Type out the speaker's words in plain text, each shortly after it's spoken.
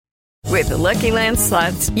With the Lucky Land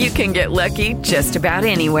Slots, you can get lucky just about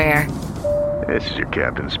anywhere. This is your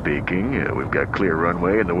captain speaking. We've got clear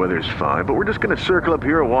runway and the weather's fine, but we're just going to circle up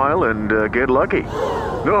here a while and get lucky.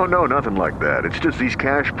 No, nothing like that. It's just these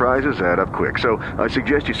cash prizes add up quick. So I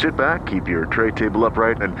suggest you sit back, keep your tray table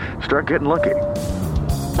upright, and start getting lucky.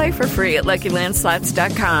 Play for free at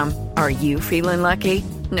LuckyLandSlots.com. Are you feeling lucky?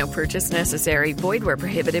 No purchase necessary. Void where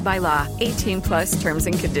prohibited by law. 18+ terms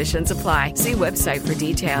and conditions apply. See website for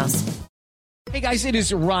details. Hey guys, it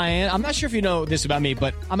is Ryan. I'm not sure if you know this about me,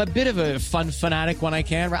 but I'm a bit of a fun fanatic when I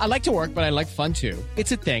can. I like to work, but I like fun too. It's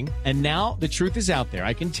a thing. And now the truth is out there.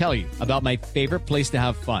 I can tell you about my favorite place to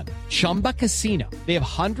have fun. Chumba Casino. They have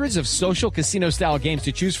hundreds of social casino style games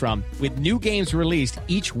to choose from with new games released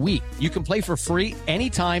each week. You can play for free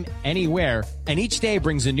anytime, anywhere. And each day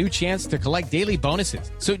brings a new chance to collect daily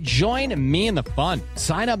bonuses. So join me in the fun.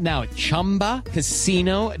 Sign up now at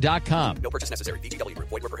ChumbaCasino.com. No purchase necessary. VGW.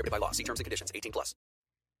 Void where prohibited by law. See terms and conditions. 18+.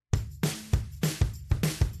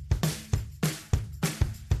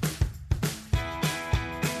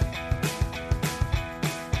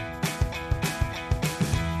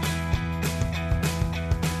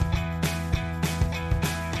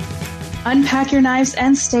 Unpack your knives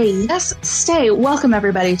and stay. Yes, stay. Welcome,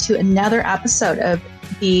 everybody, to another episode of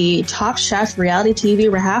the Top Chef Reality TV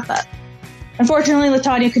Rahafa. Unfortunately,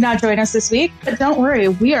 LaTanya could not join us this week, but don't worry.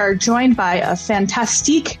 We are joined by a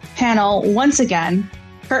fantastique panel once again.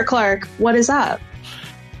 Kurt Clark, what is up?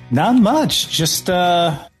 Not much. Just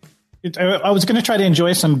I was going to try to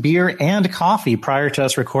enjoy some beer and coffee prior to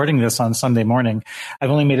us recording this on Sunday morning.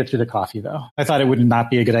 I've only made it through the coffee, though. I thought it would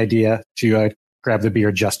not be a good idea to grab the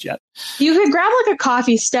beer just yet. You could grab like a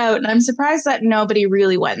coffee stout, and I'm surprised that nobody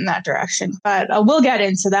really went in that direction, but we'll get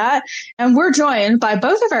into that. And we're joined by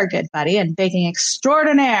both of our good buddy and baking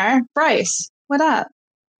extraordinaire, Bryce. What up?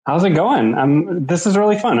 How's it going? This is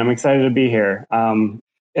really fun. I'm excited to be here.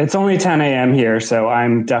 It's only 10 a.m. here, so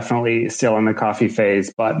I'm definitely still in the coffee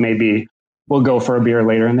phase, but maybe we'll go for a beer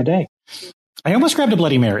later in the day. I almost grabbed a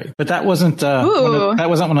Bloody Mary, but that wasn't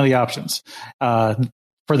one of the options.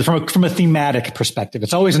 From a thematic perspective,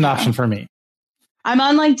 it's always an option for me. I'm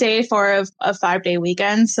on like day 4 of a 5-day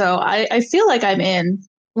weekend, so I feel like I'm in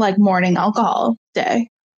like morning alcohol day.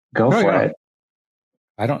 Go for it.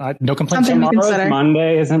 No complaints. Tomorrow's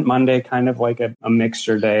Monday. Isn't Monday kind of like a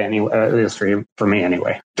mixture day anyway? At least for me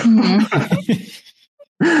anyway. Mm-hmm.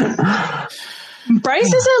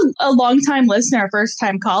 Bryce is a longtime listener, first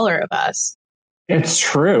time caller of us. It's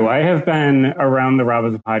true. I have been around the Rob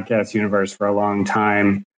of the Podcast universe for a long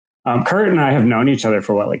time. Kurt and I have known each other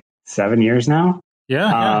for 7 years now?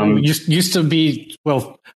 Yeah. We used to be,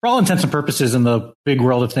 well, for all intents and purposes, in the big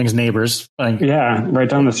world of things, neighbors. Yeah, right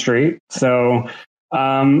down the street. So,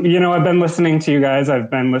 I've been listening to you guys.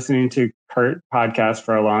 I've been listening to Kurt podcast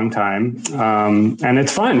for a long time. And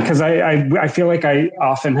it's fun because I feel like I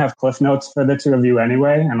often have cliff notes for the two of you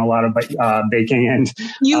anyway, and a lot of baking. And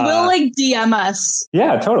you will DM us.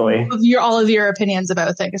 Yeah, totally. All of your opinions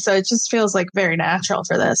about things. So it just feels like very natural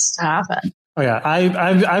for this to happen. Oh yeah,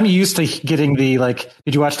 I'm used to getting the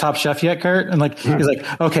did you watch Top Chef yet, Kurt? And he's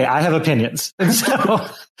like, okay, I have opinions. And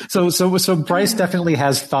so Bryce definitely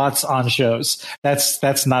has thoughts on shows.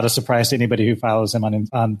 That's not a surprise to anybody who follows him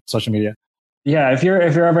on social media. Yeah, if you're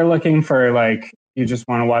ever looking for you just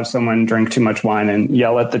want to watch someone drink too much wine and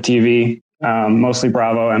yell at the TV, mostly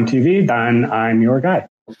Bravo, MTV, then I'm your guy.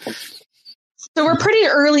 So we're pretty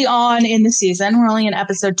early on in the season. We're only in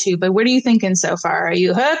episode 2, but what are you thinking so far? Are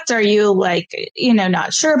you hooked? Are you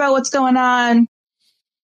not sure about what's going on?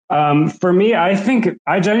 For me,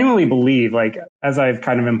 I genuinely believe, as I've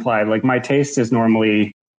kind of implied, my taste is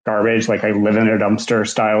normally garbage. I live in a dumpster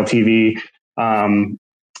style TV.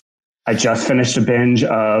 I just finished a binge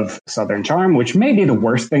of Southern Charm, which may be the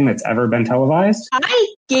worst thing that's ever been televised. I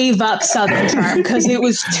gave up Southern Charm because it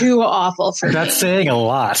was too awful for me. That's saying a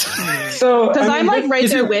lot. So, because I'm right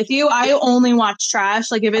there with you. I only watch trash.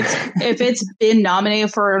 If it's been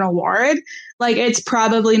nominated for an award, it's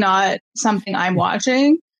probably not something I'm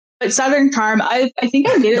watching. But Southern Charm, I think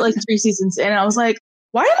I made it 3 seasons in, and I was like,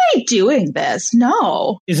 why am I doing this?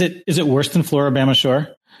 No. Is it worse than Floribama Shore?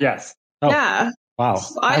 Yes. Oh. Yeah. Wow.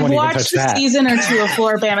 I've watched a season or 2 of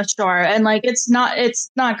Floribama Shore, and it's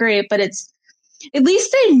not great, but it's at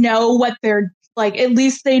least they know what they're at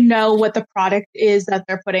least they know what the product is that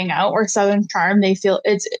they're putting out. Or Southern Charm,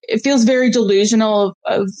 it feels very delusional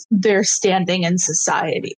of their standing in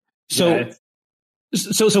society. So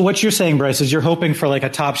So what you're saying, Bryce, is you're hoping for like a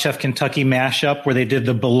Top Chef Kentucky mashup where they did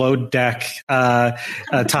the below deck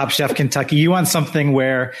Top Chef Kentucky. You want something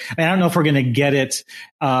where, I don't know if we're going to get it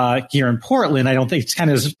here in Portland. I don't think it's kind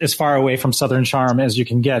of as far away from Southern Charm as you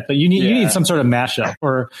can get, but you need some sort of mashup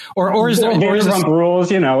or is there Vanderpump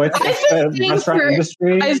Rules? You know, it's the restaurant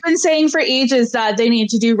industry. I've been saying for ages that they need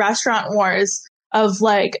to do restaurant wars of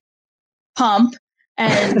like Pump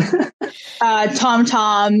and Tom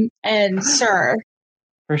Tom and Sir.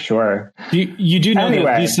 For sure. You do know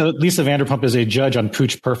that Lisa Vanderpump is a judge on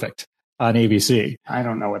Pooch Perfect on ABC. I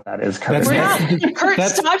don't know what that is. Kurt,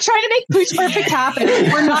 stop trying to make Pooch Perfect happen.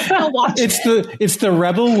 We're not going to watch it. It's the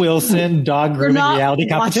Rebel Wilson dog grooming reality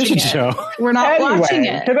competition show. We're not watching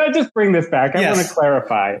it. Can I just bring this back? I want to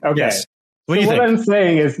clarify. Okay. Yes. What I'm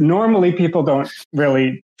saying is normally people don't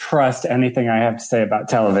really trust anything I have to say about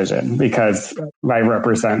television because I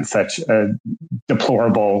represent such a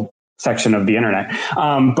deplorable section of the internet.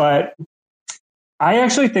 But I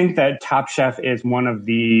actually think that Top Chef is one of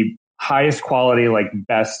the highest quality, like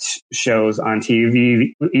best shows on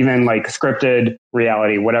TV, even like scripted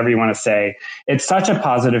reality, whatever you want to say. It's such a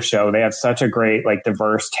positive show. They have such a great, like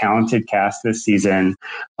diverse, talented cast this season.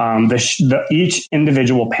 Each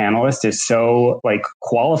individual panelist is so like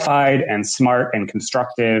qualified and smart and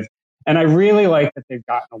constructive. And I really like that they've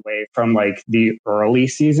gotten away from like the early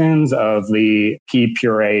seasons of the pea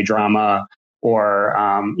puree drama or,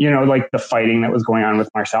 like the fighting that was going on with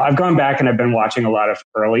Marcel. I've gone back and I've been watching a lot of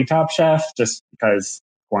early Top Chef just because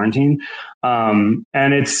quarantine. And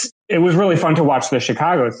it was really fun to watch the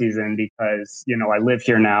Chicago season because, I live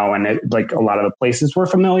here now and like a lot of the places were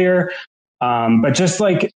familiar. But just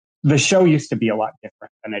like the show used to be a lot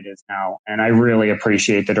different than it is now. And I really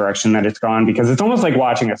appreciate the direction that it's gone because it's almost like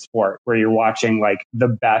watching a sport where you're watching like the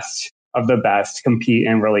best of the best compete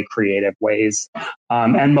in really creative ways.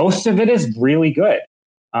 And most of it is really good.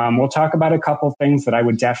 We'll talk about a couple things that I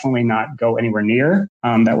would definitely not go anywhere near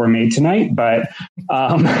that were made tonight. But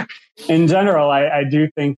in general, I do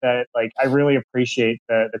think that like I really appreciate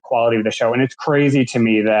the quality of the show. And it's crazy to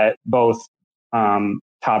me that both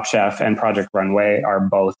Top Chef and Project Runway are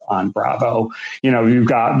both on Bravo. You've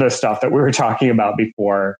got the stuff that we were talking about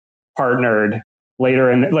before, partnered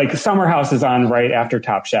later in like Summer House is on right after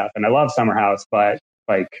Top Chef. And I love Summer House, but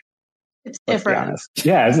like, it's different.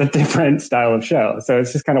 Yeah, it's a different style of show. So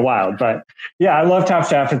it's just kind of wild. But yeah, I love Top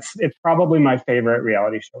Chef. It's probably my favorite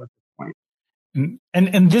reality show at this point.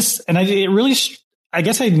 It really, I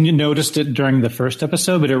guess I noticed it during the first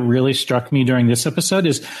episode, but it really struck me during this episode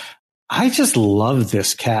is I just love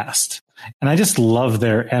this cast and I just love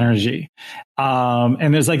their energy.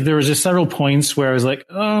 And there was just several points where I was like,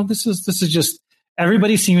 oh, this is just,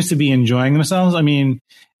 everybody seems to be enjoying themselves. I mean,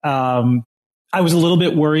 I was a little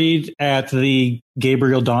bit worried at the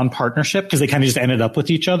Gabriel Dawn partnership because they kind of just ended up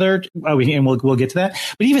with each other. And we'll get to that.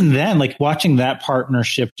 But even then, like watching that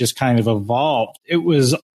partnership just kind of evolve, it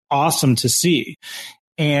was awesome to see.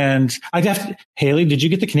 And Haley, did you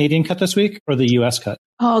get the Canadian cut this week or the US cut?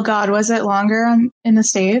 Oh God, was it longer in the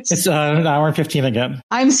States? It's an hour and 15 again.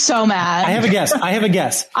 I'm so mad. I have a guess.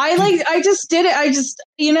 I just did it. I just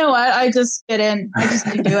didn't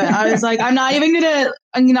do it. I was like, I'm not even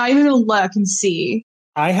gonna look and see.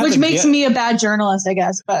 Which makes me a bad journalist, I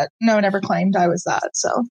guess, but no one ever claimed I was that.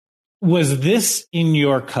 So was this in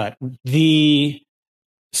your cut? The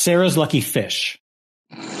Sarah's Lucky Fish?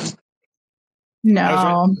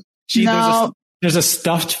 No. There's a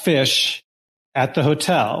stuffed fish at the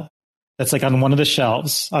hotel that's like on one of the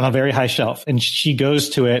shelves, on a very high shelf. And she goes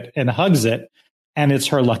to it and hugs it. And it's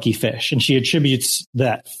her lucky fish. And she attributes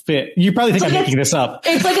that fish. You probably think I'm making this up.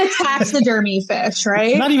 It's like a taxidermy fish,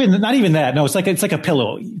 right? Not even that. No, it's like a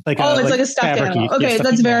pillow. It's like a stuffed animal. Okay,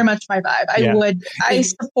 that's very much my vibe. I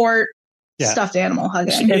support stuffed animal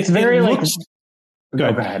hugging. It's very Go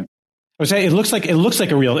ahead. I would say it looks like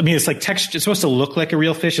a real. I mean, it's like texture. It's supposed to look like a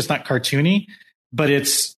real fish. It's not cartoony, but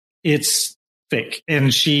it's fake. And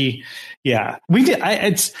we did.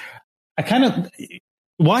 I kind of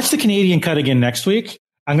watch the Canadian cut again next week.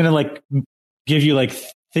 I'm gonna give you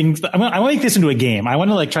things. I want to make this into a game. I want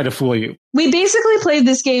to try to fool you. We basically played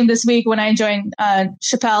this game this week when I joined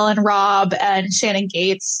Chappelle and Rob and Shannon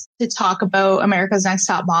Gates to talk about America's Next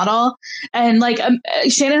Top Model. And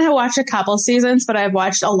Shannon had watched a couple seasons, but I've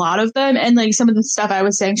watched a lot of them. And some of the stuff I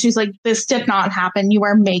was saying, she's like, "This did not happen. You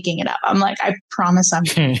are making it up." I'm like, "I promise I'm."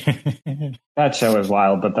 That show is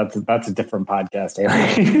wild, but that's a different podcast.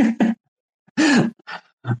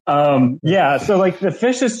 So the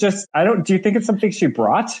fish is just, do you think it's something she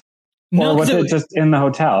brought? Or was it just in the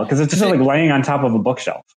hotel? Because it's just laying on top of a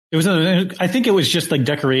bookshelf. It was, I think it was just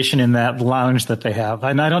decoration in that lounge that they have.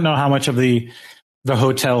 And I don't know how much of the the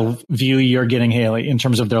hotel view you're getting, Haley, in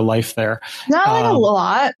terms of their life there. Not like a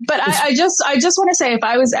lot, but I just want to say, if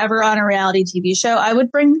I was ever on a reality TV show, I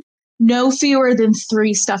would bring no fewer than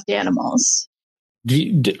 3 stuffed animals.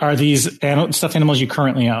 Are these stuffed animals you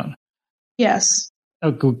currently own? Yes.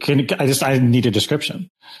 Oh, I need a description.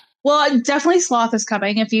 Well, definitely Sloth is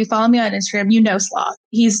coming. If you follow me on Instagram, you know Sloth.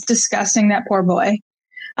 He's disgusting, that poor boy.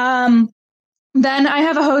 Then I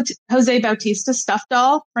have a Jose Bautista stuffed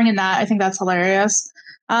doll. Bringing that. I think that's hilarious.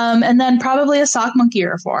 And then probably a sock monkey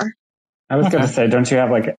or 4. I was going to say, don't you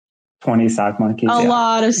have like 20 sock monkeys? A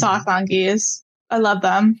lot of sock monkeys. I love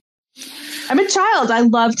them. I'm a child. I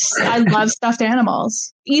love stuffed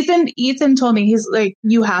animals. Ethan told me, he's like,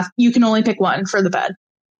 you can only pick one for the bed,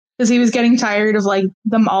 because he was getting tired of like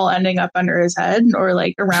them all ending up under his head or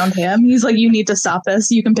like around him. He's like, you need to stop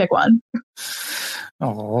this. You can pick one.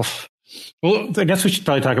 Oh, well, I guess we should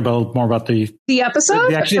probably talk more about the episode,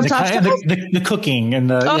 the cooking and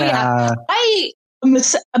the. Yeah. I am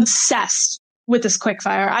obsessed with this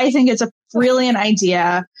quickfire. I think it's a brilliant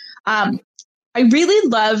idea. I really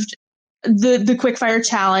loved the quickfire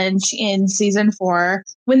challenge in season 4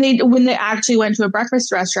 when they actually went to a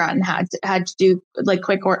breakfast restaurant and had to do like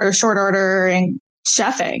quick or short order and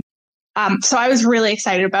chefing. So I was really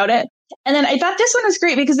excited about it. And then I thought this one was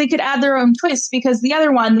great because they could add their own twists, because the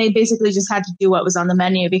other one, they basically just had to do what was on the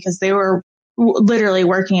menu because they were literally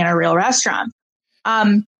working in a real restaurant.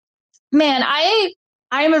 Man, I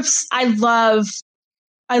love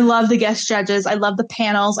the guest judges. I love the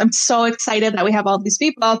panels. I'm so excited that we have all these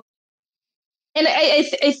people. And I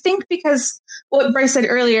think because what Bryce said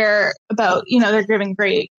earlier about, they're giving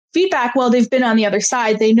great feedback. Well, they've been on the other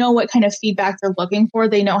side. They know what kind of feedback they're looking for.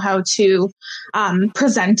 They know how to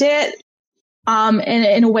present it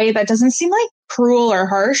in a way that doesn't seem like cruel or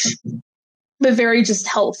harsh, but very just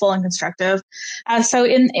helpful and constructive. So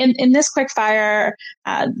in this quickfire,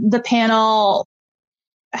 the panel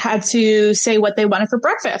had to say what they wanted for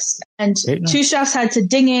breakfast, and 2 chefs had to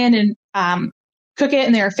ding in and cook it,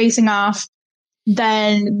 and they were facing off.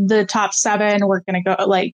 Then the top 7 were going to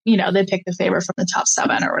go, they picked the favorite from the top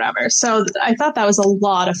 7 or whatever. So I thought that was a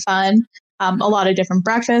lot of fun, a lot of different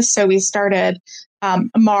breakfasts. So we started,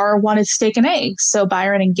 Amar wanted steak and eggs. So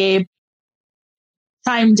Byron and Gabe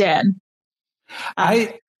chimed in.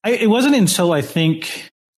 It wasn't until I'm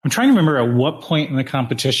trying to remember at what point in the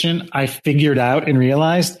competition I figured out and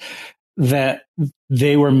realized that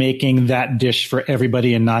they were making that dish for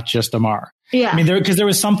everybody and not just Amar. Yeah. I mean, because there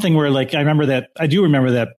was something where I do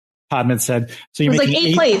remember that Podman said, so you're making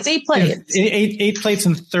eight plates. 8 plates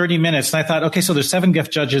in 30 minutes. And I thought, okay, so there's 7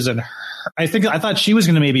 gift judges, and I thought she was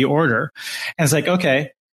going to maybe order. And it's like,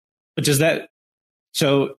 okay, but does that,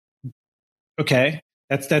 so, okay,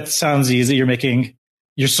 that sounds easy.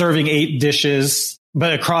 You're serving 8 dishes,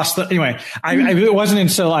 but across anyway, it wasn't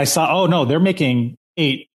until I saw, oh no, they're making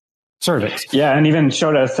 8 servings. Yeah. And even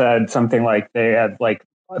Shota said something like they had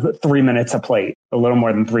 3 minutes a plate, a little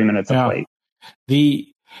more than 3 minutes a plate. Here's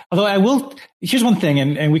one thing,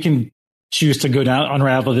 and we can choose to go down,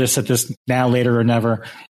 unravel this at this now, later, or never,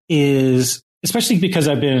 is especially because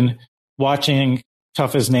I've been watching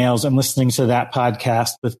Tough as Nails and listening to that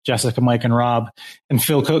podcast with Jessica, Mike, and Rob, and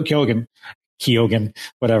Phil Keoghan,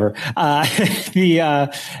 whatever. I feel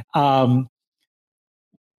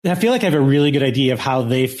like I have a really good idea of how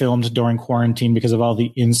they filmed during quarantine because of all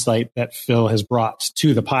the insight that Phil has brought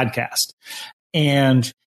to the podcast. And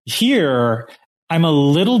here I'm a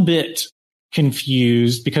little bit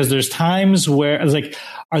confused because there's times where I was like,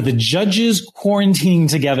 are the judges quarantining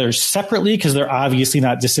together separately? Because they're obviously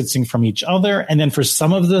not distancing from each other. And then for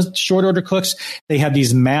some of the short order cooks, they have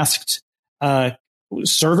these masked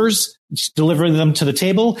servers delivering them to the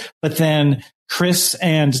table, but then Chris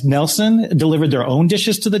and Nelson delivered their own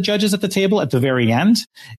dishes to the judges at the table at the very end.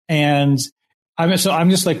 And I'm just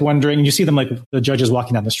wondering, you see them the judges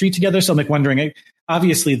walking down the street together. So I'm wondering,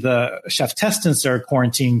 obviously the chef testants are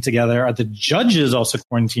quarantined together. Are the judges also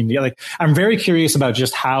quarantined together? I'm very curious about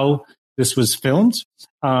just how this was filmed.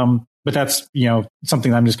 But that's,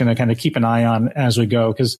 something I'm just going to kind of keep an eye on as we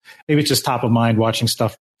go, because maybe it's just top of mind watching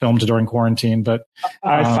stuff filmed during quarantine. But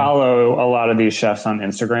I follow a lot of these chefs on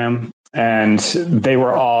Instagram, and they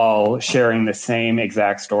were all sharing the same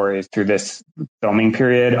exact stories through this filming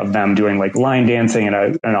period of them doing line dancing in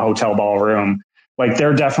a hotel ballroom.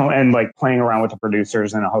 They're definitely, and playing around with the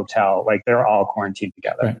producers in a hotel. They're all quarantined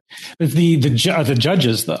together. Right. But the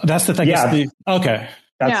judges, though, that's the thing. Yeah. Okay.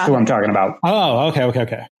 That's who I'm talking about. Oh,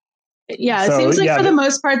 okay. Yeah. It seems for the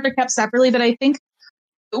most part, they're kept separately, but I think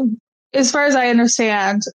as far as I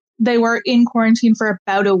understand, they were in quarantine for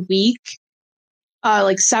about a week.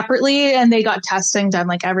 like separately, and they got testing done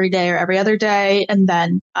like every day or every other day, and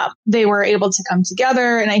then they were able to come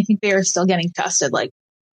together, and I think they are still getting tested like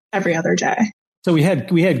every other day. So we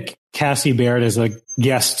had Cassie Barrett as a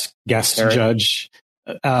guest judge.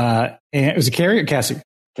 And it was a Carrie or Cassie?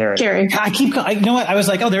 Carrie. You know what? I was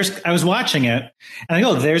like, I was watching it and I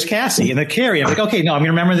go, there's Cassie and the Carrie. I'm like, okay, no, I'm going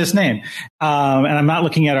to remember this name. And I'm not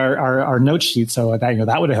looking at our note sheet. So that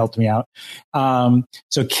would have helped me out.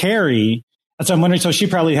 So Carrie, so I'm wondering, so she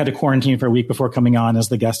probably had to quarantine for a week before coming on as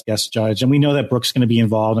the guest judge. And we know that Brooke's going to be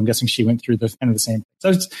involved. I'm guessing she went through the kind of the same.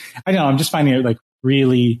 So I'm just finding it like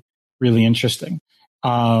really, really interesting.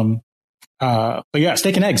 But yeah,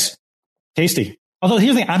 steak and eggs. Tasty. Although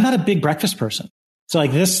here's the thing, I'm not a big breakfast person. So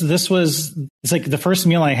like it's like the first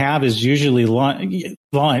meal I have is usually lunch.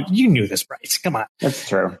 You knew this, Bryce. Come on. That's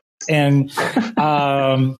true. And,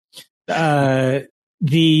 so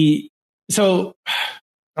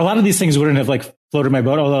a lot of these things wouldn't have like floated my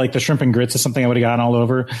boat, although like the shrimp and grits is something I would have gotten all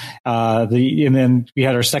over. And then we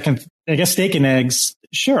had our second, I guess, steak and eggs.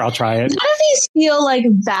 Sure, I'll try it. None of these feel like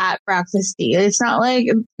that breakfasty. It's not like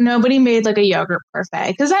nobody made like a yogurt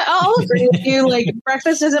parfait. Because I'll agree with you. Like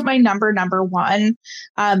breakfast isn't my number one.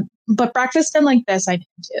 But breakfast and like this, I do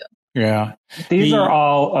too. Yeah. These are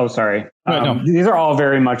all. Oh, sorry. These are all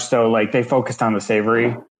very much so. Like they focused on the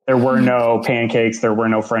savory. There were no pancakes. There were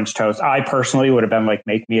no French toast. I personally would have been like,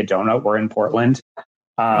 make me a donut. We're in Portland.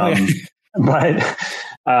 But,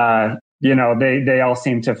 they all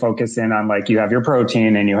seem to focus in on like, you have your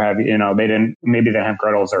protein and you have, maybe they have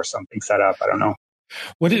griddles or something set up. I don't know.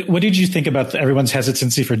 What did you think about everyone's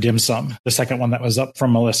hesitancy for dim sum? The second one that was up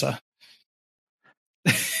from Melissa.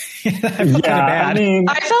 I felt bad.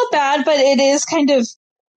 I felt bad, but it is kind of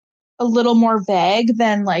a little more vague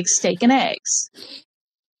than like steak and eggs.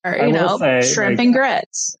 Or, shrimp and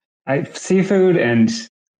grits. Seafood and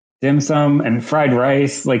dim sum and fried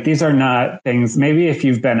rice, like these are not things. Maybe if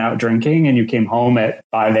you've been out drinking and you came home at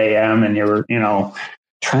 5 a.m. and you were,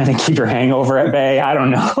 trying to keep your hangover at bay. I don't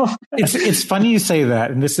know. It's funny you say that.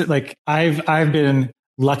 And this is like, I've been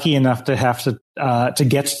lucky enough to have to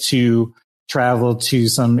get to travel to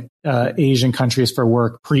some Asian countries for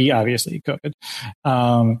work obviously COVID.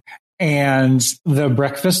 And the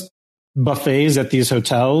breakfast buffets at these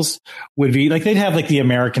hotels would be like, they'd have like the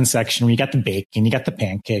American section where you got the bacon, you got the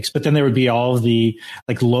pancakes, but then there would be all of the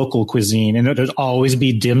like local cuisine, and there'd always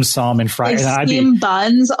be dim sum and fried like steamed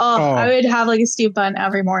buns. I would have like a steamed bun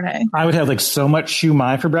every morning. I would have like so much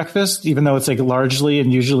shumai for breakfast, even though it's like largely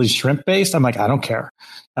and usually shrimp based. I'm like, I don't care.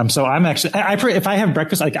 So I'm actually, if I have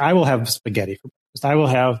breakfast, like I will have spaghetti for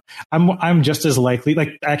breakfast. I'm just as likely,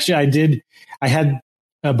 like actually I had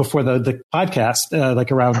before the podcast,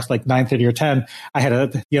 like around like 9:30 or 10, I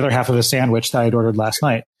had the other half of a sandwich that I'd ordered last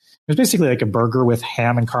night. It was basically like a burger with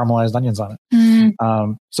ham and caramelized onions on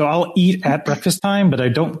it. So I'll eat at breakfast time, but I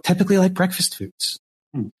don't typically like breakfast foods.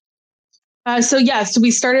 So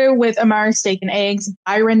we started with Amara steak and eggs.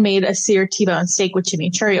 Byron made a seared T-bone steak with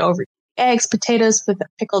chimichurri over eggs, potatoes with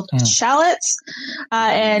pickled shallots,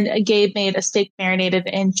 and Gabe made a steak marinated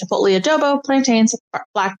in chipotle adobo, plantains,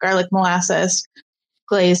 black garlic molasses,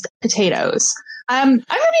 glazed potatoes. I'm gonna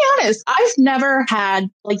be honest, I've never had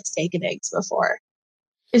like steak and eggs before.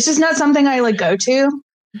 It's just not something I like go to,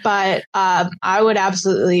 but I would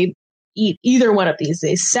absolutely eat either one of these.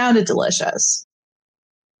 They sounded delicious.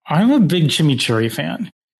 I'm a big chimichurri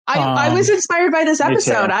fan. I was inspired by this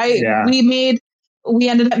episode. We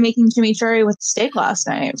ended up making chimichurri with steak last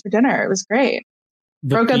night for dinner. It was great.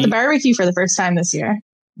 Broke out the barbecue for the first time this year.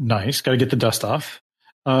 Nice. Got to get the dust off.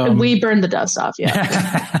 We burned the dust off,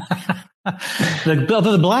 yeah.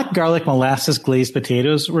 The black garlic molasses glazed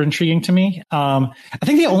potatoes were intriguing to me. I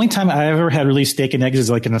think the only time I ever had really steak and eggs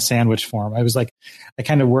is like in a sandwich form. I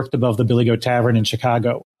kind of worked above the Billy Goat Tavern in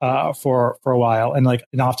Chicago for a while, and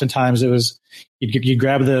oftentimes it was you'd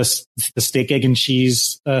grab the steak, egg, and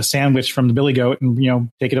cheese sandwich from the Billy Goat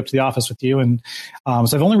and take it up to the office with you. And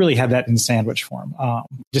so I've only really had that in sandwich form,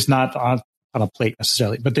 just not on a plate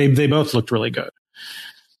necessarily. But they both looked really good.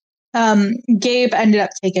 Gabe ended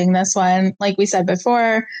up taking this one. Like we said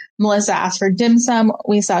before, Melissa asked for dim sum.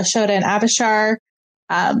 We saw Shota and Avishar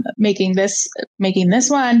making this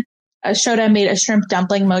one. Shota made a shrimp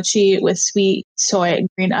dumpling mochi with sweet soy and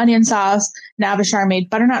green onion sauce, and Avishar made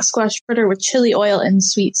butternut squash fritter with chili oil and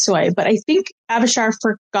sweet soy. But I think Avishar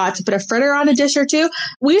forgot to put a fritter on a dish or two.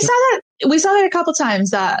 We saw that a couple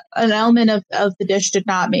times, that an element of the dish did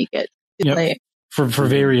not make it late. For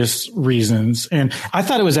various reasons. And I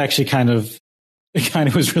thought it was actually kind of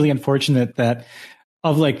was really unfortunate that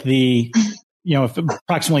of like the, if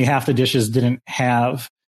approximately half the dishes didn't have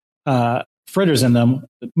fritters in them.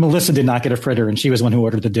 Melissa did not get a fritter, and she was the one who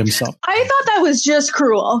ordered the dim sum. I thought that was just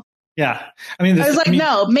cruel. Yeah. I mean, I was like,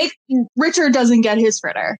 no, Richard doesn't get his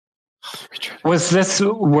fritter. Was this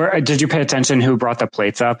where, did you pay attention who brought the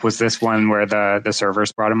plates up? Was this one where the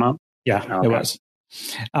servers brought them up? Yeah, Okay. it was.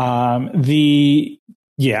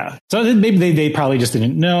 So maybe they probably just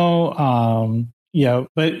didn't know.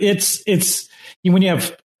 But it's when you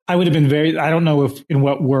have, I would have been I don't know if in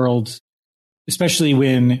what world, especially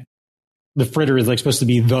when the fritter is like supposed to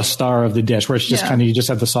be the star of the dish, where it's just kind of, you just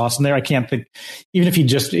have the sauce in there. I can't think, even if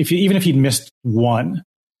he'd missed one,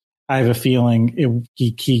 I have a feeling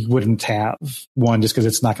he wouldn't have one just because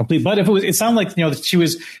it's not complete. But if it sounded like,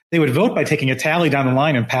 they would vote by taking a tally down the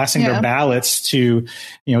line and passing their ballots to,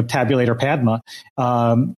 Tabulator Padma.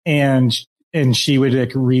 And she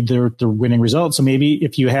would read the winning results. So maybe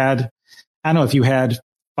if you had 5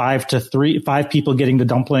 people getting the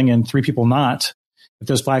dumpling and 3 people not, if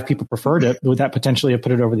those 5 people preferred it, would that potentially have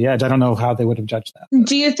put it over the edge? I don't know how they would have judged that.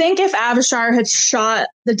 Do you think if Avishar had shot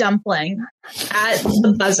the dumpling at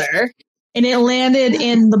the buzzer and it landed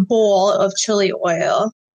in the bowl of chili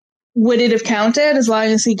oil, would it have counted as long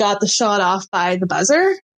as he got the shot off by the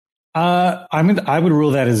buzzer? I would rule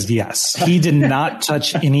that as yes. He did not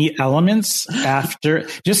touch any elements after.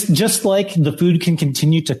 Just like the food can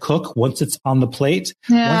continue to cook once it's on the plate.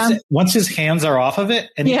 Yeah. Once his hands are off of it,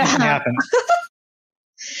 anything can happen.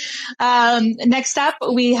 Next up,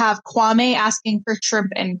 we have Kwame asking for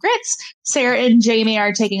shrimp and grits. Sarah and Jamie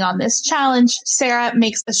are taking on this challenge. Sarah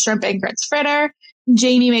makes the shrimp and grits fritter.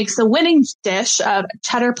 Jamie makes the winning dish of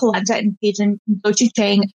cheddar polenta and Cajun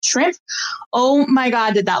gochujang shrimp. Oh my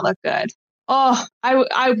God, did that look good? Oh,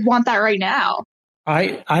 I want that right now.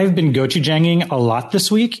 I've been gochujanging a lot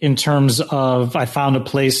this week in terms of, I found a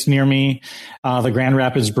place near me, the Grand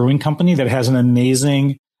Rapids Brewing Company, that has an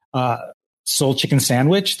amazing soul chicken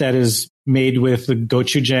sandwich that is made with the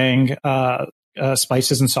gochujang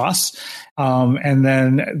spices and sauce. And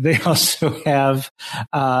then they also have,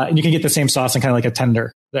 and you can get the same sauce and kind of like a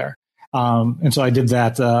tender there. And so I did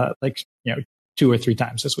that 2 or 3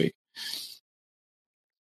 times this week.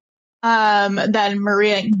 Then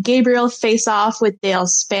Maria and Gabriel face off with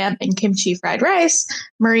Dale's spam and kimchi fried rice.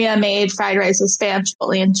 Maria made fried rice with spam,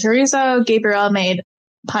 chipotle, and chorizo. Gabriel made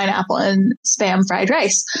pineapple and spam fried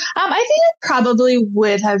rice. I think I probably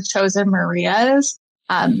would have chosen Maria's.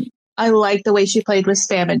 I like the way she played with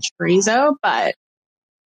spam and chorizo, but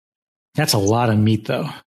that's a lot of meat, though.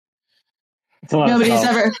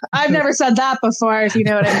 I've never said that before, if you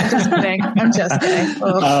know what I mean. Just kidding. I'm just kidding.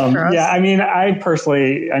 I mean,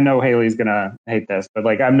 I know Haley's gonna hate this, but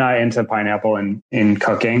I'm not into pineapple in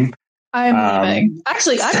cooking. I'm leaving.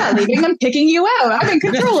 Actually, I'm not leaving. I'm kicking you out. I'm in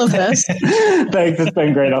control of this. Thanks. It's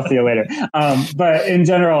been great. I'll see you later. But in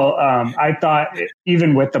general, I thought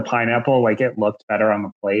even with the pineapple, it looked better on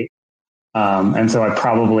the plate. And so I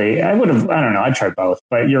would have, I don't know, I'd try both,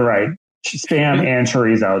 but you're right. Spam and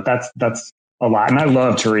chorizo. That's a lot. And I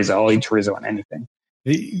love chorizo. I'll eat chorizo on anything.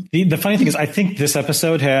 The funny thing is, I think this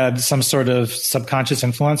episode had some sort of subconscious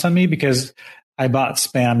influence on me because I bought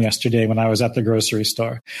spam yesterday when I was at the grocery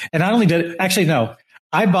store. And not only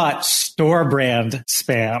I bought store brand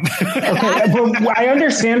spam. Okay, but I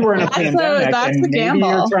understand we're in a pandemic. That's and the gamble.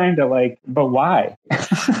 Maybe you're trying to but why?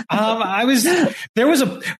 There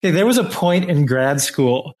was a point in grad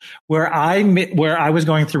school where I was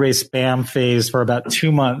going through a spam phase for about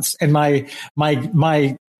 2 months, and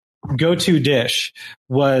my go-to dish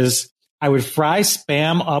was I would fry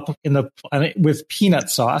spam up with peanut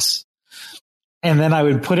sauce. And then I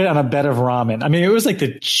would put it on a bed of ramen. I mean, it was like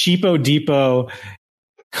the cheapo depot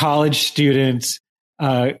college student,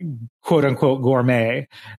 quote unquote gourmet.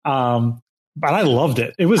 But I loved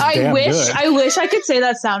it. It was damn good. I wish I could say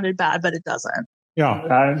that sounded bad, but it doesn't. Yeah.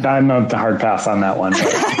 I'm the hard pass on that one.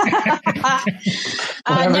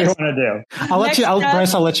 Whatever you want to do.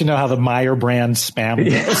 Bryce, I'll let you know how the Meyer brand spam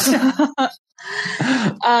goes.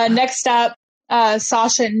 Next up,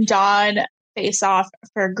 Sasha and John face off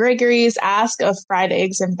for Gregory's ask of fried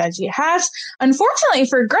eggs and veggie hash. Unfortunately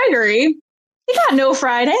for Gregory, he got no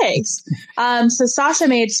fried eggs. So Sasha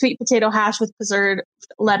made sweet potato hash with preserved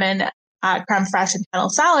lemon, creme fraiche, and fennel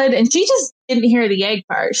salad, and she just didn't hear the egg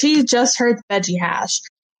part. She just heard the veggie hash.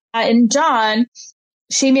 And John,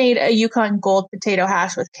 she made a Yukon Gold potato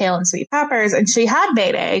hash with kale and sweet peppers, and she had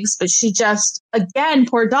made eggs, but she just, again,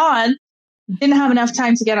 poor Dawn, didn't have enough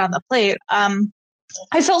time to get on the plate.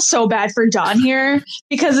 I felt so bad for John here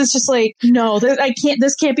because it's just no,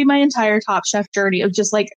 this can't be my entire Top Chef journey of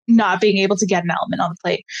just not being able to get an element on the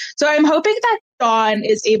plate. So I'm hoping that Dawn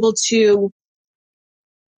is able to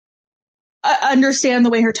understand the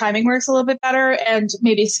way her timing works a little bit better and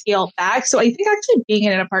maybe scale back. So I think actually being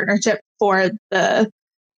in a partnership for the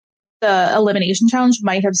elimination challenge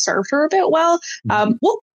might have served her a bit well.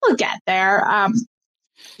 We'll get there.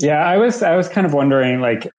 Yeah, I was kind of wondering,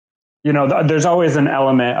 like, you know, there's always an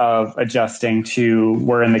element of adjusting to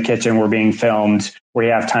we're in the kitchen, we're being filmed, we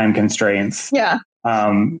have time constraints. Yeah.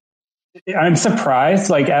 I'm surprised,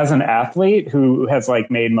 like, as an athlete who has like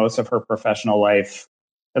made most of her professional life,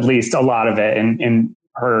 at least a lot of it in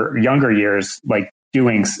her younger years, like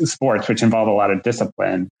doing sports, which involve a lot of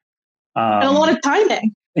discipline. And a lot of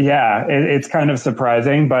timing. Yeah, it's kind of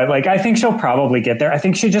surprising, but like, I think she'll probably get there. I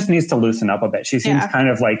think she just needs to loosen up a bit. She seems kind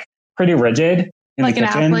of like pretty rigid in like the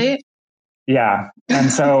kitchen. An athlete. Yeah. And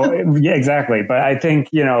so, yeah, exactly. But I think,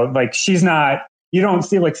 you know, like she's not, you don't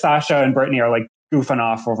see like Sasha and Brittany are like goofing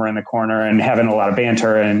off over in the corner and having a lot of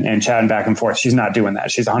banter and chatting back and forth. She's not doing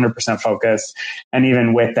that. She's 100% focused. And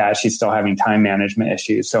even with that, she's still having time management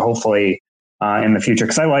issues. So hopefully in the future,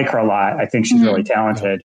 because I like her a lot. I think she's really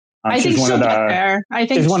talented. I think she'll get there. I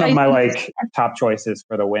think she's one of my like top choices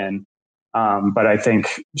for the win. But I think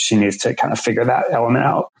she needs to kind of figure that element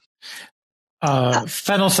out.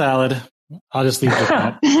 Fennel salad. I'll just leave it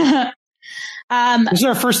at that. This is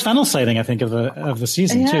our first fennel sighting, I think, of the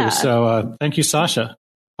season too. So thank you, Sasha.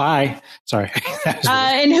 Bye. Sorry.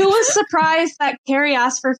 And who was surprised that Carrie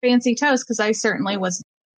asked for fancy toast? Because I certainly wasn't.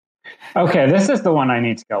 Okay, this is the one I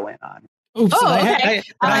need to go in on. Oops, okay.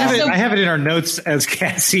 I have it in our notes as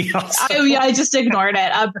Cassie also. I just ignored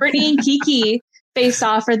it. Brittany and Kiki faced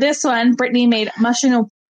off for this one. Brittany made mushroom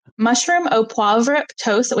au poivre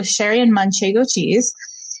toast with sherry and manchego cheese.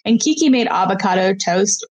 And Kiki made avocado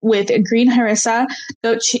toast with green harissa,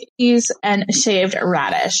 goat cheese, and shaved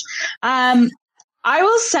radish. I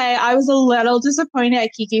will say I was a little disappointed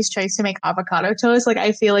at Kiki's choice to make avocado toast. Like,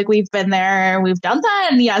 I feel like we've been there, we've done that.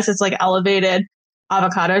 And yes, it's like elevated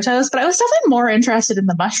avocado toast, but I was definitely more interested in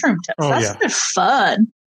the mushroom toast. That's good fun.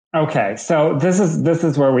 Okay, so this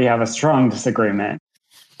is where we have a strong disagreement.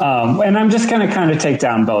 And I'm just going to kind of take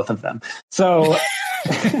down both of them. So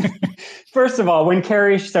first of all, when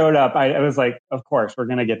Carrie showed up, I was like, of course, we're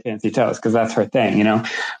going to get fancy toast because that's her thing, you know?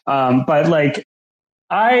 But like,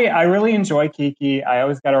 I really enjoy Kiki. I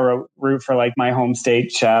always got to root for like my home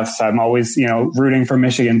state chefs. I'm always, you know, rooting for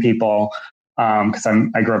Michigan people because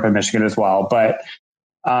I grew up in Michigan as well. But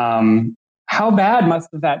how bad must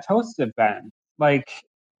that toast have been? Like,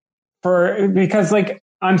 because like,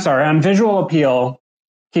 I'm sorry, on visual appeal,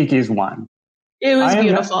 Kiki's won. It was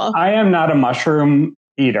beautiful. I am not a mushroom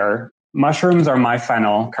eater. Mushrooms are my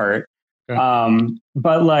fennel, Kurt. Okay.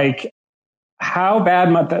 But like, how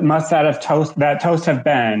bad must that toast have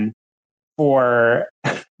been for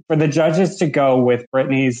the judges to go with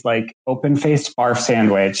Brittany's like open-faced barf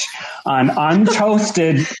sandwich on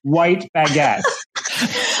untoasted white baguette?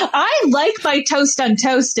 I like my toast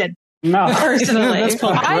untoasted. No, personally,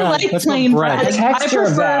 I like plain bread. The texture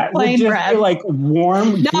of that plain would just be like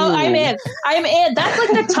warm. No, I'm in. That's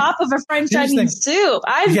like the top of a French onion soup.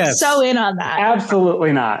 I'm so in on that.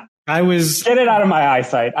 Absolutely not. Get it out of my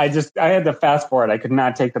eyesight. I had to fast forward. I could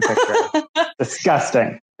not take the picture.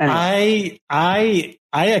 Disgusting. Anyway.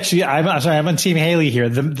 I'm sorry, I'm on Team Haley here.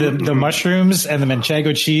 The mushrooms and the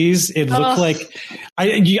manchego cheese, it looked like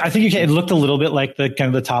it looked a little bit like the kind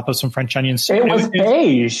of the top of some French onion soup. It was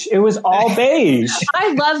beige. It was all beige.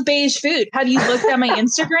 I love beige food. Have you looked at my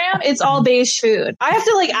Instagram? It's all beige food. I have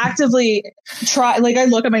to like actively try. Like, I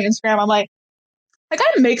look at my Instagram, I'm like, I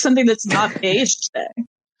gotta make something that's not beige today.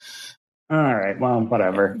 All right. Well,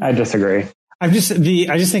 whatever. I disagree. I just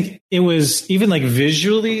think it was, even like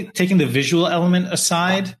visually, taking the visual element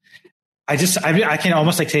aside, I can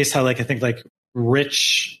almost like taste how like I think like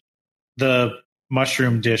rich the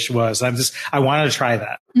mushroom dish was. I wanted to try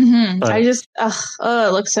that. Mm-hmm.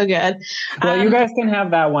 It looks so good. Well, you guys can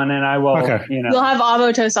have that one, and I will. Okay. You know, you'll have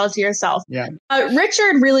avo toast all to yourself. Yeah.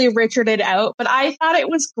 Richard really Richarded out, but I thought it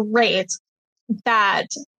was great that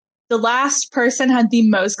the last person had the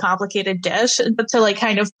most complicated dish, but to like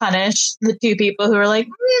kind of punish the two people who were like,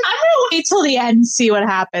 I'm gonna wait till the end and see what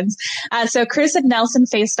happens. So Chris and Nelson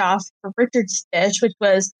faced off for Richard's dish, which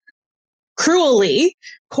was cruelly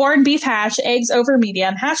corned beef hash, eggs over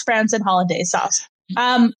medium, hash browns, and hollandaise sauce.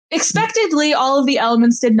 Expectedly, all of the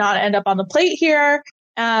elements did not end up on the plate here.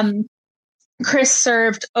 Chris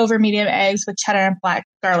served over medium eggs with cheddar and black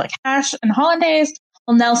garlic hash and hollandaise,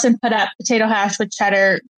 while Nelson put up potato hash with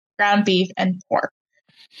cheddar, ground beef, and pork.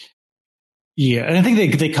 Yeah, and I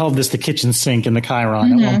think they called this the kitchen sink in the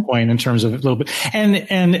Chiron at one point in terms of a little bit.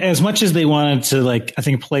 And as much as they wanted to, like, I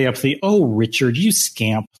think play up the, oh, Richard, you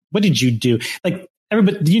scamp, what did you do? Like,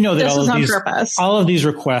 everybody, you know that This was on purpose. all of these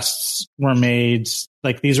requests were made.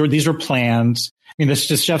 Like these were planned. I mean, the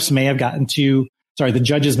judges may have gotten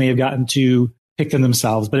to pick them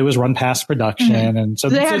themselves, but it was run past production, and so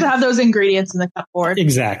they had to have those ingredients in the cupboard.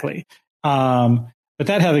 Exactly. But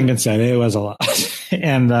that having been said, it was a lot,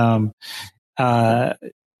 and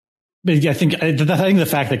but I think the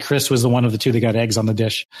fact that Chris was the one of the two that got eggs on the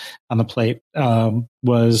dish, on the plate,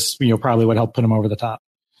 was probably what helped put him over the top.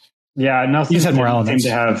 Yeah, nothing had more elements.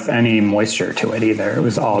 Seemed to have any moisture to it either. It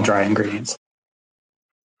was all dry ingredients.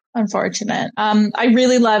 Unfortunate. I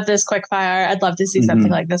really love this quickfire. I'd love to see something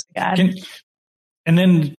like this again. And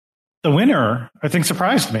then the winner, I think,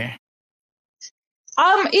 surprised me.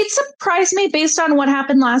 It surprised me based on what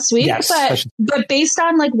happened last week, yes, but based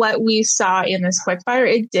on like what we saw in this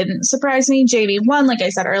quickfire, it didn't surprise me. Jamie won, like I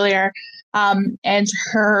said earlier, and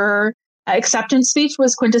her acceptance speech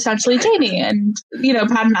was quintessentially Jamie. And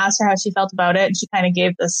Patton asked her how she felt about it, and she kind of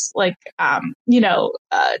gave this like nonsensical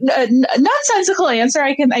answer.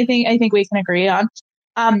 I think we can agree on.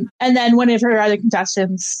 And then one of her other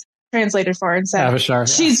contestants translated for her and said, Avishar,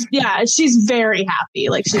 she's very happy.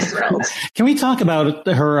 Like, she's thrilled. Can we talk about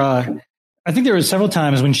her? I think there was several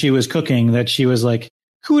times when she was cooking that she was like,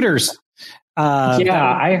 Hooters.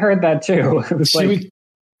 I heard that too.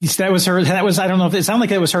 That was her. That was, I don't know if it sounded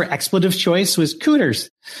like that was her expletive choice was Cooters.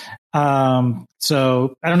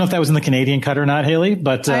 So I don't know if that was in the Canadian cut or not, Haley,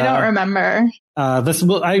 but I don't remember.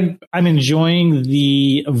 I'm enjoying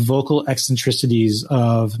the vocal eccentricities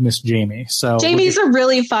of Miss Jamie. So Jamie's a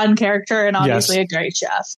really fun character and obviously a great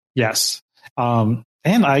chef. Yes. And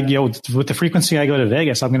with the frequency I go to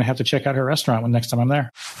Vegas, I'm going to have to check out her restaurant next time I'm there.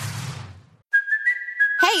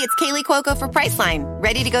 Hey, it's Kaylee Cuoco for Priceline.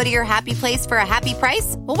 Ready to go to your happy place for a happy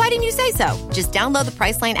price? Well, why didn't you say so? Just download the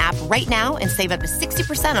Priceline app right now and save up to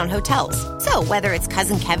 60% on hotels. So whether it's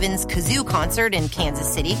Cousin Kevin's Kazoo Concert in Kansas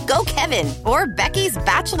City, go Kevin, or Becky's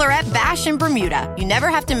Bachelorette Bash in Bermuda, you never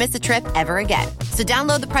have to miss a trip ever again. So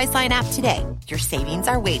download the Priceline app today. Your savings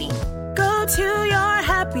are waiting. Go to your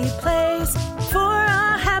happy place for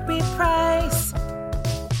a happy price.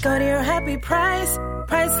 Go to your happy price,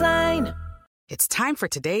 Priceline. It's time for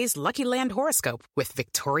today's Lucky Land horoscope with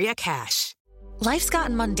Victoria Cash. Life's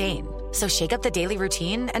gotten mundane, so shake up the daily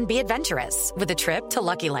routine and be adventurous with a trip to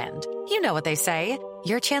Lucky Land. You know what they say,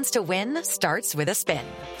 your chance to win starts with a spin.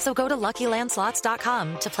 So go to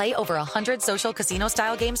LuckyLandSlots.com to play over 100 social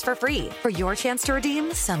casino-style games for free for your chance to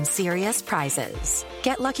redeem some serious prizes.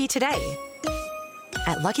 Get lucky today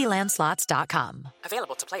at LuckyLandSlots.com.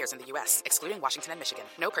 Available to players in the U.S., excluding Washington and Michigan.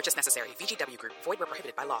 No purchase necessary. VGW Group. Void where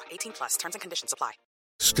prohibited by law. 18+. Terms and conditions apply.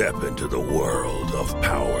 Step into the world of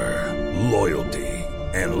power, loyalty,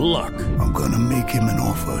 and luck. I'm going to make him an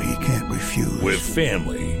offer he can't refuse. With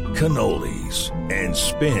family, cannolis, and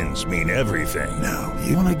spins mean everything. Now,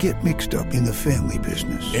 you want to get mixed up in the family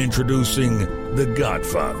business. Introducing The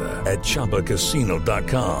Godfather at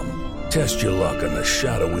ChumbaCasino.com. Test your luck in the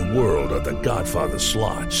shadowy world of The Godfather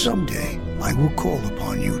slot. Someday, I will call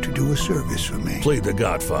upon you to do a service for me. Play The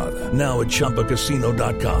Godfather, now at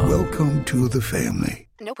ChumbaCasino.com. Welcome to the family.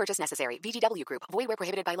 No purchase necessary. VGW Group. Void where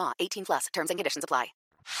prohibited by law. 18+. Terms and conditions apply.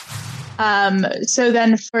 So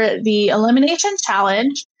then for the elimination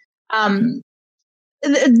challenge, they're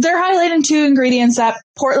highlighting two ingredients that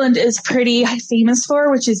Portland is pretty famous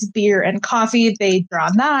for, which is beer and coffee. They draw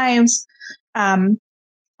knives. Some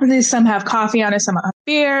have coffee on it, some have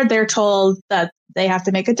beer. They're told that they have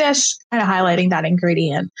to make a dish, kind of highlighting that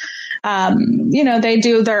ingredient. They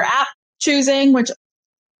do their app choosing, which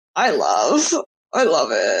I love. I love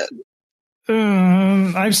it.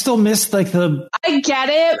 I've still missed I get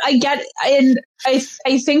it. And I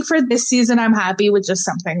think for this season, I'm happy with just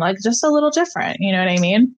something just a little different. You know what I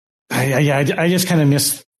mean? I just kind of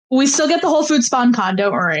miss. We still get the Whole Foods SponCon,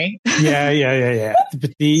 don't worry. Yeah.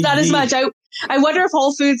 But not as much. I wonder if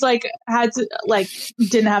Whole Foods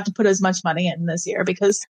didn't have to put as much money in this year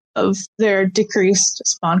because of their decreased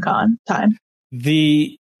SponCon time.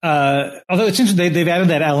 Although it's interesting, they've added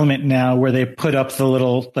that element now where they put up the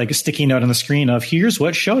little sticky note on the screen of here's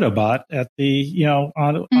what Shota bought at the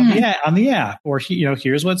on the app, or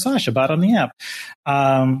here's what Sasha bought on the app.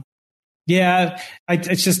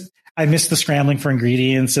 I miss the scrambling for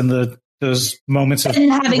ingredients and those moments of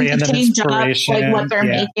having to change up what they're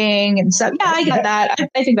making and stuff. Yeah, I get that.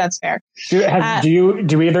 I think that's fair.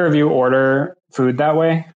 Do either of you order food that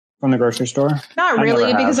way from the grocery store? Not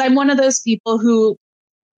really, because I'm one of those people who,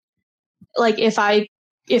 if I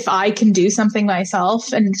can do something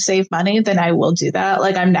myself and save money, then I will do that.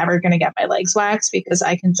 I'm never going to get my legs waxed because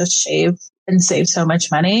I can just shave and save so much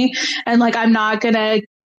money. And I'm not going to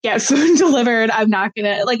get food delivered. I'm not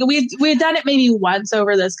gonna we had done it maybe once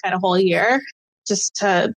over this kind of whole year just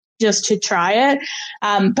to try it.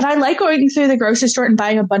 But I like going through the grocery store and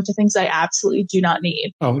buying a bunch of things I absolutely do not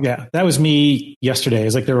need. Oh yeah, that was me yesterday.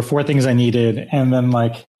 It's like there were 4 things I needed, and then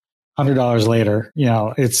like $100 later,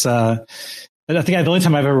 it's. I think the only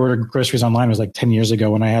time I've ever ordered groceries online was like 10 years ago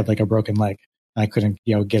when I had like a broken leg. I couldn't,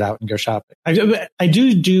 get out and go shopping. I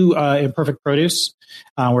do Imperfect Produce,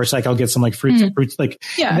 where it's like I'll get some like fruits,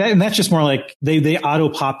 and that's just more like they auto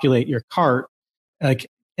populate your cart. Like,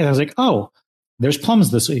 and I was like, oh, there's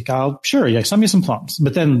plums this week. Send me some plums.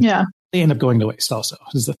 But then they end up going to waste. Also,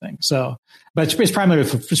 is the thing. So, but it's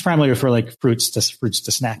primarily for like fruits to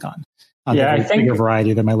snack on. I think bigger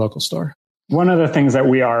variety than my local store. One of the things that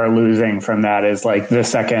we are losing from that is like the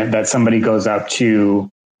second that somebody goes up to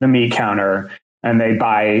the meat counter and they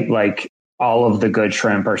buy like all of the good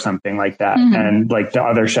shrimp or something like that. Mm-hmm. And like the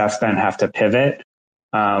other chefs then have to pivot.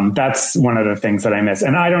 That's one of the things that I miss.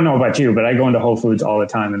 And I don't know about you, but I go into Whole Foods all the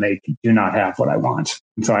time and they do not have what I want.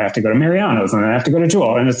 And so I have to go to Mariano's and then I have to go to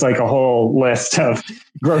Jewel. And it's like a whole list of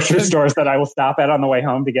grocery stores that I will stop at on the way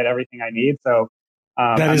home to get everything I need. So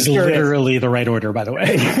that is literally the right order, by the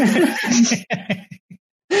way.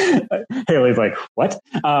 Haley's like, what?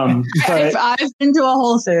 But I've been to a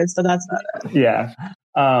Whole Foods, but that's not it. Yeah.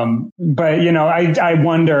 But, I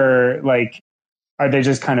wonder, like, are they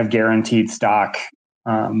just kind of guaranteed stock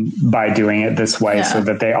by doing it this way so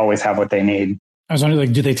that they always have what they need? I was wondering,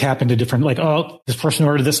 like, do they tap into different, like, oh, this person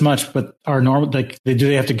ordered this much, but our normal, like, do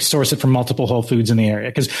they have to source it from multiple Whole Foods in the area?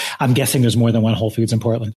 Because I'm guessing there's more than one Whole Foods in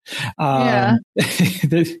Portland. But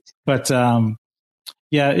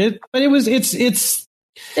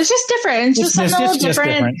it's just different. It's just something a little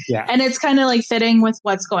different. Yeah. And it's kind of like fitting with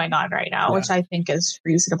what's going on right now, which I think is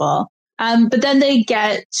reasonable. But then they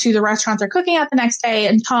get to the restaurant they're cooking at the next day,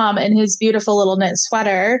 and Tom in his beautiful little knit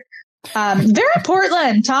sweater, very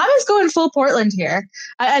Portland. Tom is going full Portland here.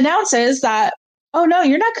 Announces that, oh no,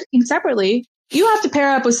 you're not cooking separately. You have to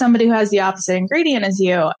pair up with somebody who has the opposite ingredient as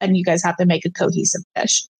you, and you guys have to make a cohesive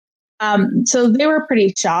dish. So they were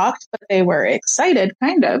pretty shocked, but they were excited,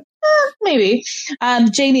 kind of. Maybe.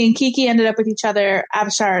 Jamie and Kiki ended up with each other.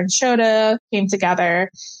 Abishar and Shota came together.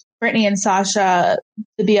 Brittany and Sasha,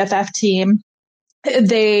 the BFF team,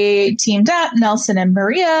 they teamed up. Nelson and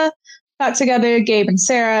Maria got together. Gabe and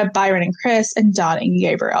Sarah, Byron and Chris, and Don and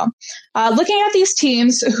Gabriel. Looking at these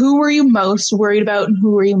teams, who were you most worried about and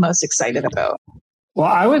who were you most excited about? Well,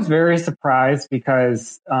 I was very surprised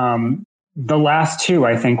because the last two,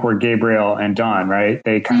 I think, were Gabriel and Don, right?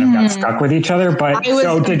 They kind of got stuck with each other. But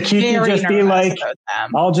so did Kiki just be like,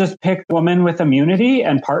 I'll just pick a woman with immunity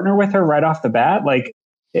and partner with her right off the bat? Like,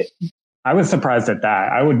 I was surprised at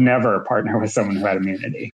that. I would never partner with someone who had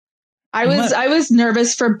immunity. I was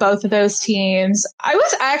nervous for both of those teams.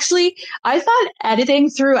 I thought editing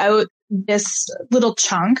throughout this little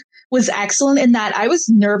chunk was excellent in that I was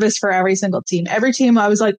nervous for every single team. Every team I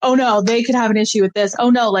was like, oh no, they could have an issue with this. Oh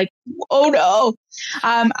no, oh no.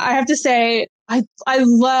 I have to say, I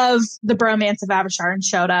love the bromance of Abishar and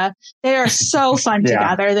Shota. They are so fun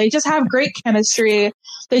together. They just have great chemistry.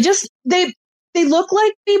 They look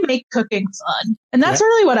like they make cooking fun. And that's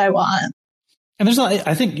really what I want. And there's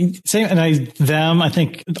I think same, and I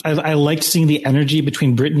think I liked seeing the energy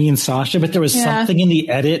between Brittany and Sasha, but there was something in the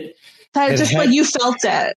edit that just like you felt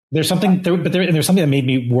it. There's something, there's something that made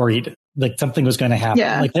me worried, like something was going to happen.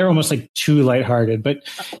 Yeah. Like they're almost like too lighthearted. But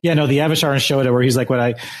the Abishar and Shota, where he's like,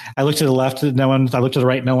 I looked to the left, no one. I looked to the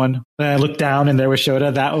right, no one. Then I looked down, and there was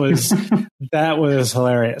Shota. That was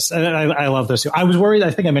hilarious. And I love those two. I was worried.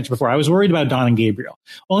 I think I mentioned before. I was worried about Don and Gabriel,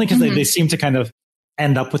 only because they seem to kind of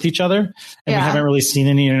end up with each other, and we haven't really seen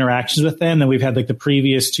any interactions with them. And we've had like the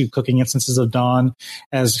previous two cooking instances of Don,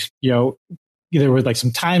 as there were like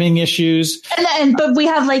some timing issues. But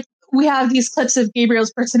we have these clips of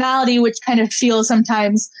Gabriel's personality, which kind of feel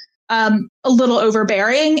sometimes a little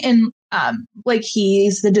overbearing, and like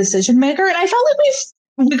he's the decision maker. And I felt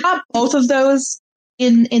like we got both of those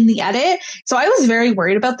in the edit. So I was very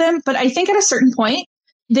worried about them. But I think at a certain point,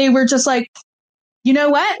 they were just like, you know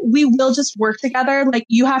what? We will just work together. Like,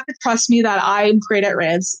 you have to trust me that I'm great at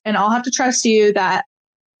ribs, and I'll have to trust you that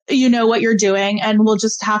you know what you're doing, and we'll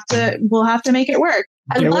have to make it work.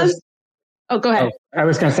 Oh, go ahead. I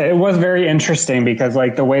was going to say, it was very interesting because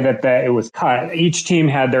like the way that it was cut, each team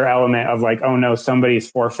had their element of like, oh no,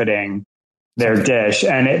 somebody's forfeiting their dish.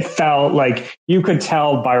 And it felt like you could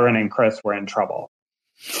tell Byron and Chris were in trouble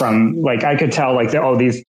from like, I could tell like,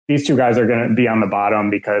 these two guys are going to be on the bottom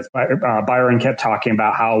because Byron kept talking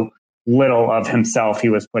about how little of himself he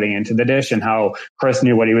was putting into the dish, and how Chris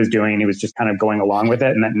knew what he was doing and he was just kind of going along with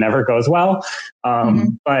it, and that never goes well.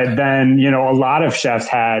 But then, a lot of chefs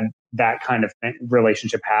had that kind of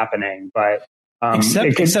relationship happening, but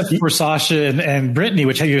except for Sasha and Brittany,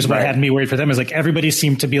 which was what had me worried for them, is like everybody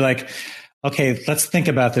seemed to be like, okay, let's think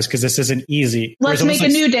about this because this isn't easy. Let's make a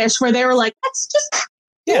new dish, where they were like, let's just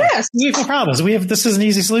we have no problems. This is an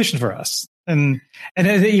easy solution for us. And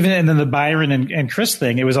then the Byron and Chris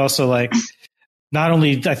thing, it was also like, not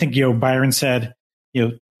only, I think, Byron said,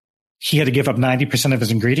 he had to give up 90% of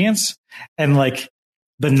his ingredients, and like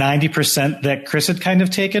the 90% that Chris had kind of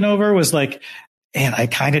taken over was like, and I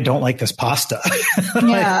kind of don't like this pasta.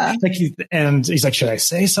 Yeah. And he's like, should I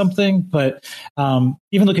say something? But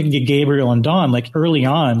even looking at Gabriel and Dawn, like early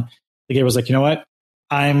on, Gabriel was like, you know what?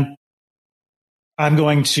 I'm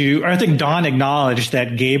going to, or I think Dawn acknowledged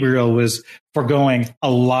that Gabriel was foregoing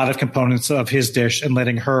a lot of components of his dish and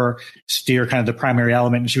letting her steer kind of the primary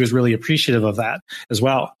element. And she was really appreciative of that as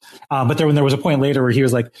well. But there was a point later where he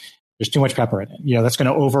was like, there's too much pepper in it. That's going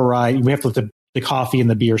to override. We have to let the coffee and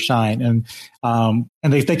the beer shine. And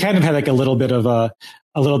they kind of had like a little bit of a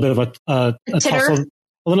tussle, a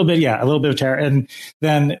little bit of terror. And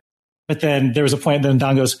then, but then there was a point. Then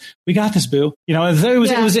Don goes, "We got this, boo." It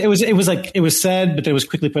was like it was said, but it was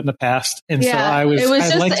quickly put in the past. And so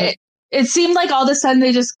it seemed like all of a sudden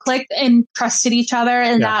they just clicked and trusted each other,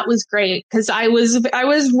 and that was great, because I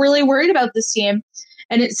was really worried about this team,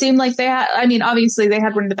 and it seemed like they had. I mean, obviously they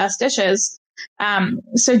had one of the best dishes.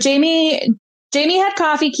 So Jamie had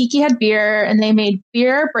coffee, Kiki had beer, and they made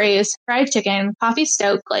beer braised fried chicken, coffee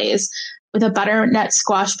stout glaze with a butternut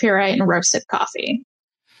squash puree and roasted coffee.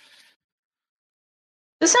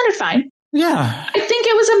 This sounded fine. Yeah. I think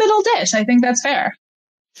it was a middle dish. I think that's fair.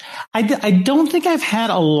 I don't think I've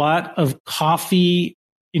had a lot of coffee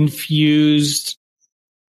infused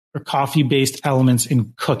or coffee based elements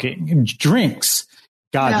in cooking. Drinks,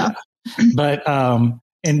 God, yeah. But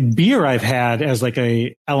and beer I've had as like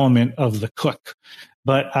a element of the cook.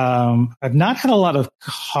 But I've not had a lot of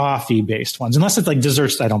coffee based ones, unless it's like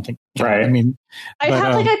desserts. I don't think. Right. I mean, I've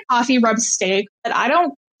had like a coffee rub steak, but I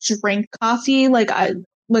don't drink coffee like a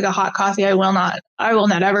hot coffee. I will not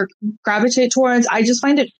ever gravitate towards. I just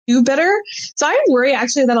find it too bitter. So I worry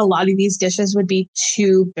actually that a lot of these dishes would be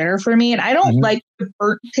too bitter for me. And I don't like the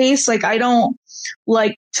burnt taste. Like I don't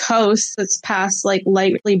like toast that's past like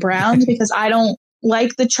lightly browned because I don't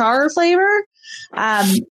like the char flavor.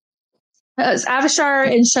 Avishar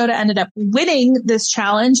and Shota ended up winning this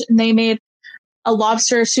challenge, and they made a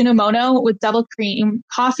lobster sunomono with double cream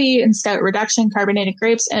coffee and stout reduction, carbonated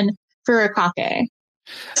grapes, and furikake.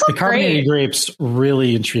 The carbonated grapes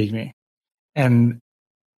really intrigued me. And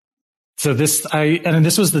so this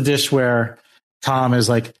was the dish where Tom is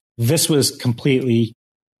like, this was completely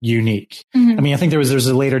unique. Mm-hmm. I mean, I think there's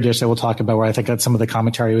a later dish that we'll talk about where I think that some of the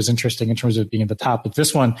commentary was interesting in terms of being at the top. But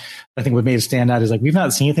this one, I think what made it stand out is like, we've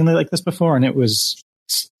not seen anything like this before. And it was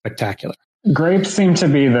spectacular. Grapes seem to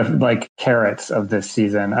be the like carrots of this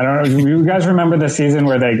season. I don't know. You guys remember the season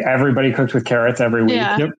where everybody cooked with carrots every week?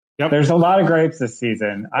 Yeah. Yep. There's a lot of grapes this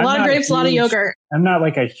season. A lot of grapes, a lot of yogurt. I'm not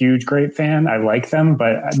like a huge grape fan. I like them,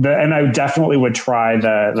 and I definitely would try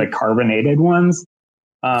the like carbonated ones.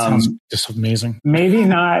 Sounds just amazing. Maybe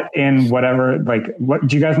not in whatever, like, what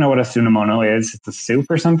do you guys know what a sunomono is? It's a soup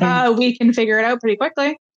or something? We can figure it out pretty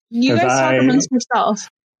quickly. You guys talk amongst yourself.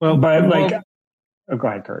 Go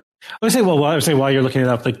ahead, Kurt. I would say while you're looking it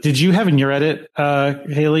up, like, did you have in your edit,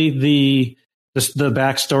 Haley, the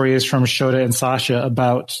backstory is from Shota and Sasha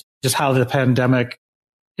about just how the pandemic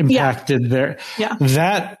impacted that.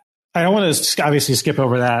 I don't want to obviously skip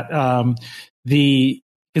over that.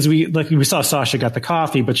 Because we saw Sasha got the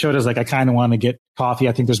coffee, but Shota's like, I kind of want to get coffee.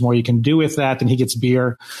 I think there's more you can do with that. And he gets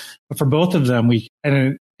beer. But for both of them,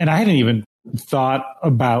 and I hadn't even thought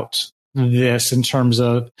about this in terms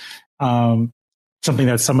of something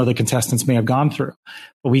that some of the contestants may have gone through.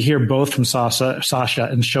 But we hear both from Sasha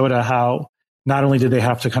and Shota how not only did they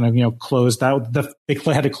have to kind of, close down, they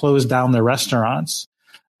had to close down their restaurants,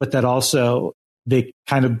 but that also they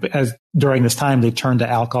kind of, during this time, they turned to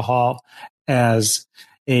alcohol as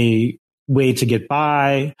a way to get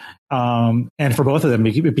by. And for both of them,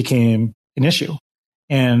 it became an issue.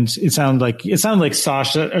 And it sounded like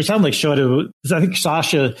Sasha, or it sounded like Shota. I think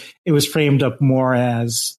Sasha, it was framed up more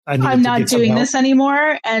as I'm not doing this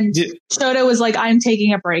anymore. And Shota was like, I'm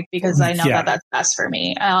taking a break because I know that that's best for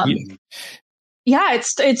me.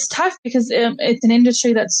 It's tough because it's an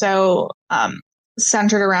industry that's so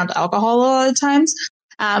centered around alcohol a lot of times.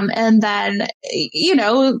 And then,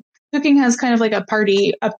 cooking has kind of like a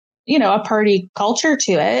party culture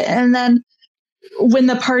to it. And then when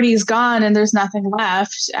the party's gone and there's nothing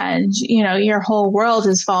left and, you know, your whole world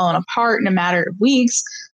has fallen apart in a matter of weeks,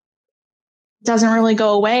 it doesn't really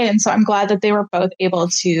go away. And so I'm glad that they were both able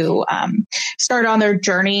to start on their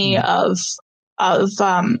journey of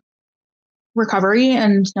recovery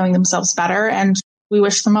and knowing themselves better. And we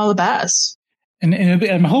wish them all the best. And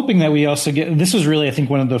I'm hoping that we also get, this was really, I think,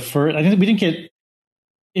 one of the first, I think we didn't get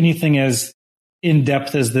anything as in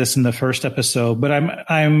depth as this in the first episode, but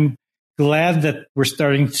I'm glad that we're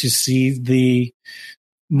starting to see the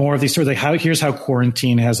more of these stories, like here's how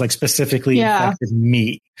quarantine has like specifically affected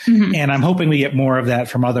me. Mm-hmm. And I'm hoping we get more of that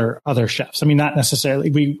from other chefs. I mean, not necessarily,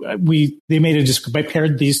 they made it just, I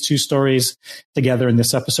paired these two stories together in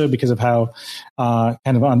this episode because of how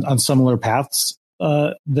kind of on similar paths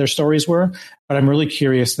their stories were. But I'm really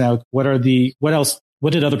curious now, what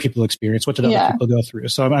did other people experience? What did other people go through?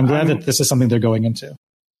 So I'm glad that this is something they're going into.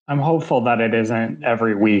 I'm hopeful that it isn't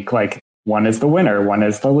every week, like one is the winner, one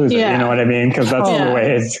is the loser. You know what I mean? Because that's the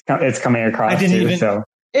way it's coming across.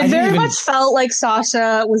 It very much felt like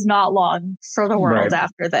Sasha was not long for the world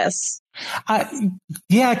after this.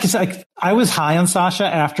 Because I was high on Sasha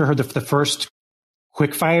after the first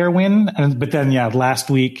quickfire win. But then, last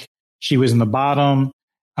week she was in the bottom.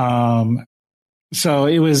 So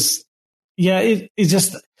it was, it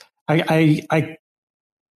just, I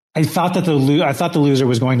thought that the loser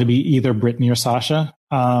was going to be either Brittany or Sasha.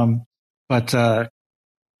 But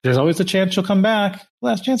there's always a chance she'll come back.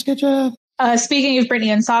 Last chance, get you. Speaking of Brittany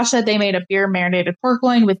and Sasha, they made a beer marinated pork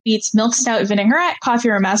loin with beets, milk stout, vinaigrette, coffee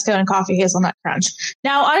romesco, and coffee hazelnut crunch.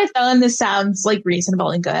 Now, on its own, this sounds like reasonable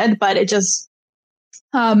and good, but it just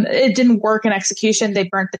it didn't work in execution. They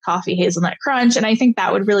burnt the coffee hazelnut crunch, and I think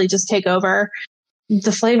that would really just take over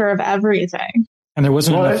the flavor of everything. And there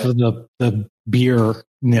wasn't enough of the beerness.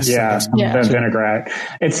 The vinaigrette.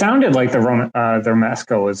 It sounded like the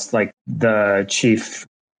romesco was like the chief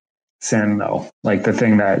sin, though, like the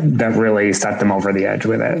thing that really set them over the edge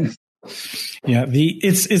with it. Yeah,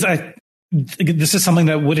 this is something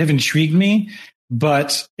that would have intrigued me,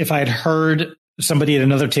 but if I had heard somebody at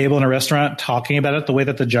another table in a restaurant talking about it the way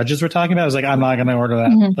that the judges were talking about it, I was like, I'm not going to order that.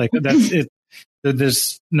 Mm-hmm. Like that's it.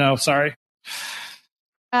 There's no, sorry.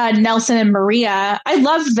 Nelson and Maria, I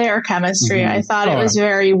loved their chemistry. Mm-hmm. I thought it was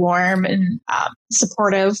very warm and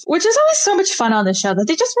supportive, which is always so much fun on the show that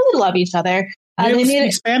they just really love each other. They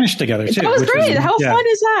made Spanish together too. That was great. How fun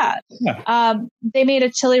is that? Yeah. They made a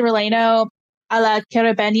chili relleno a la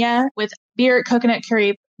caribeña with beer, coconut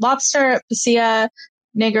curry, lobster, pasilla,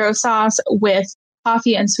 negro sauce with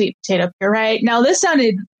coffee and sweet potato puree. Now this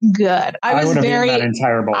sounded good. I was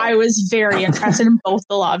very interested in both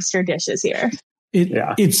the lobster dishes here.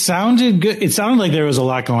 It sounded good. It sounded like there was a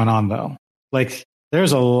lot going on though. Like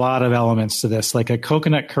there's a lot of elements to this, like a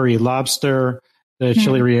coconut curry lobster, the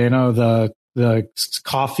chili relleno, the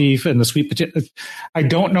coffee and the sweet potato. I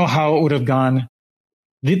don't know how it would have gone.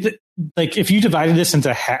 Like if you divided this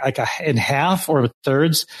into in half or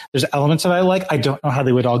thirds, there's elements that I like. I don't know how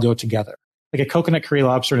they would all go together. Like a coconut curry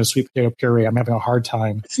lobster and a sweet potato puree. I'm having a hard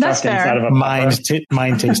time. That's fair.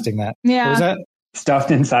 Mind tasting that. Yeah. What was that?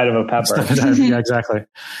 Stuffed inside of a pepper. Yeah, exactly.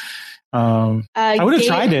 I would have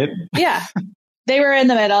tried it. Yeah. They were in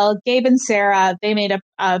the middle. Gabe and Sarah, they made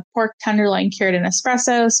a pork tenderloin cured in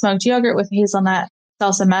espresso, smoked yogurt with hazelnut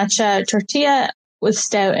salsa matcha, tortilla with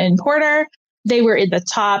stout and porter. They were in the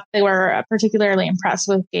top. They were particularly impressed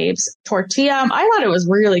with Gabe's tortilla. I thought it was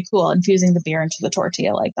really cool infusing the beer into the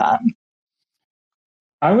tortilla like that.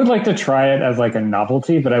 I would like to try it as like a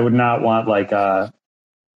novelty, but I would not want like a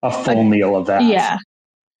full meal of that. Yeah.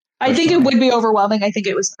 I think it would be overwhelming. I think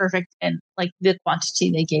it was perfect in like the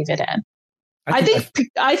quantity they gave it in. I think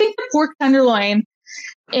the pork tenderloin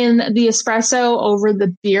in the espresso over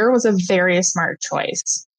the beer was a very smart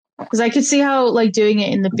choice, because I could see how like doing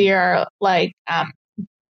it in the beer, like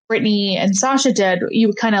Brittany and Sasha did, you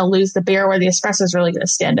would kind of lose the beer, where the espresso is really going to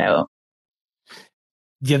stand out.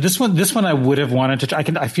 Yeah, this one I would have wanted to.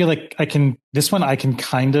 I feel like I can. This one I can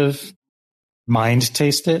kind of mind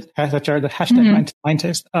taste it. The hashtag mind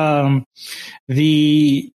taste.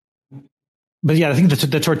 But yeah, I think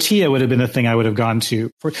the tortilla would have been the thing I would have gone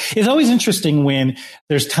to. It's always interesting when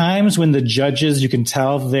there's times when the judges, you can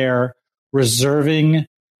tell they're reserving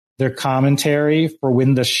their commentary for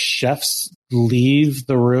when the chefs leave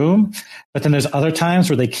the room. But then there's other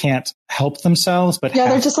times where they can't help themselves. But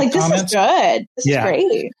they're just like, this is good. This is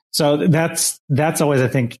great. So that's always, I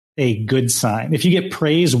think, a good sign. If you get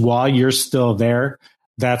praise while you're still there,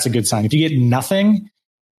 that's a good sign. If you get nothing,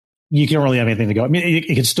 you can't really have anything to go. I mean,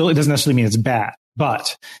 it doesn't necessarily mean it's bad,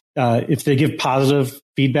 but if they give positive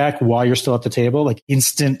feedback while you're still at the table, like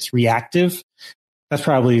instant reactive, that's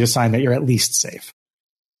probably a sign that you're at least safe.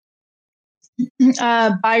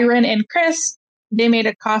 Byron and Chris, they made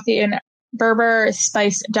a coffee and Berber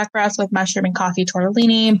spiced duck breast with mushroom and coffee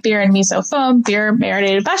tortellini, beer and miso foam, beer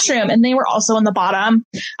marinated mushroom, and they were also on the bottom.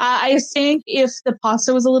 I think if the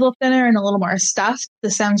pasta was a little thinner and a little more stuffed,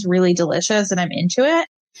 this sounds really delicious, and I'm into it.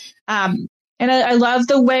 And I love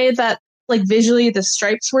the way that, like, visually the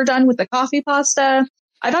stripes were done with the coffee pasta.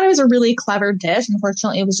 I thought it was a really clever dish.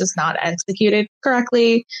 Unfortunately, it was just not executed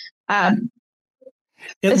correctly.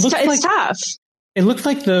 It's tough. It looked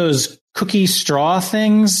like those cookie straw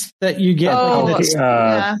things that you get.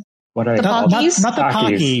 Yeah. What are the Pockies? Not the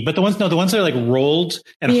Pocky, but the ones that are like rolled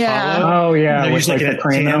and hollow. Oh yeah, with like a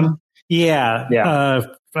cream. Yeah. I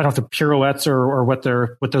don't know if the pirouettes or what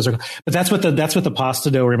those are, but that's what the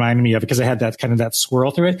pasta dough reminded me of, because it had that kind of that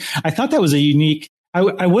swirl through it. I thought that was a unique.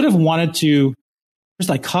 I would have wanted to. There's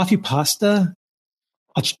like coffee pasta.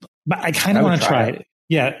 But I kind of want to try it.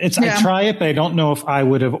 Yeah, I try it, but I don't know if I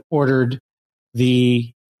would have ordered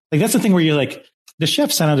that's the thing where you're like, the chef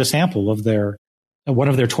sent out a sample of one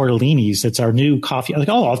of their tortellinis. It's our new coffee. I'm like,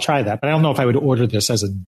 I'll try that, but I don't know if I would order this as a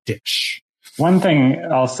dish. One thing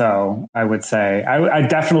also I would say, I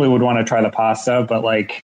definitely would want to try the pasta, but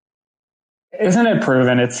like, isn't it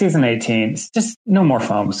proven? It's season 18. It's just no more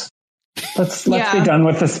foams. Let's be done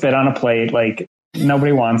with the spit on a plate. Like,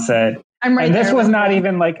 nobody wants it. And this was not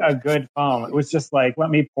even like a good foam. It was just like, let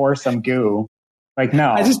me pour some goo. Like,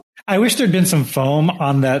 no. I wish there'd been some foam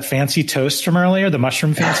on that fancy toast from earlier, the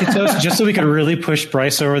mushroom fancy toast, just so we could really push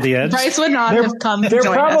Bryce over the edge. Bryce would not have come. There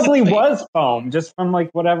probably was foam, just from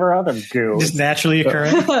like whatever other goo. Just naturally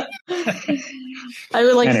occurring. I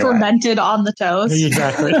would fermented on the toast.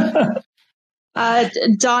 Exactly.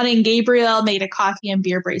 Dawn and Gabriel made a coffee and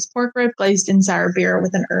beer braised pork rib glazed in sour beer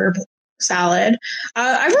with an herb salad.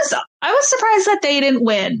 I was surprised that they didn't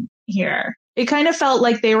win here. It kind of felt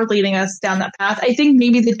like they were leading us down that path. I think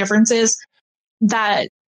maybe the difference is that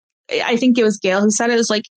I think it was Gail who said it was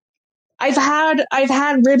like, I've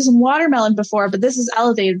had ribs and watermelon before, but this is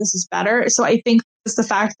elevated. This is better. So I think it's the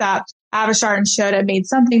fact that Avishar and Shota made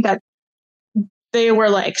something that they were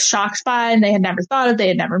like shocked by and they had never thought of, they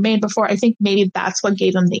had never made before. I think maybe that's what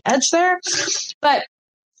gave them the edge there. But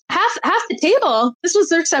half the table, this was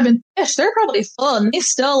their seventh dish. They're probably full and they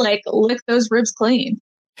still like lick those ribs clean.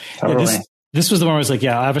 Totally. This was the one where I was like,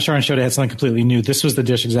 Avishar and Shota had something completely new. This was the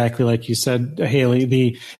dish exactly like you said,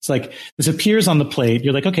 Haley. It's like, this appears on the plate.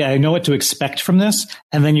 You're like, okay, I know what to expect from this.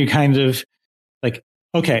 And then you kind of like,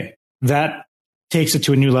 okay, that takes it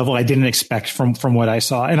to a new level I didn't expect from what I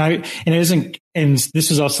saw. And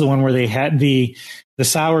this is also the one where they had the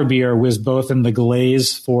sour beer was both in the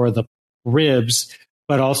glaze for the ribs,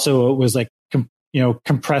 but also it was like,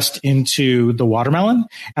 compressed into the watermelon.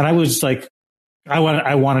 And I was like,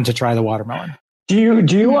 I wanted to try the watermelon. Do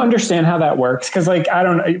you understand how that works? Because like,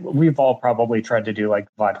 we've all probably tried to do like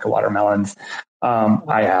vodka watermelons.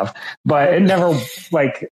 I have, but it never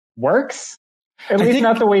like works. At least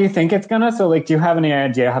not the way you think it's gonna. So like, do you have any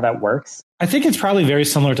idea how that works? I think it's probably very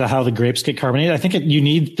similar to how the grapes get carbonated. I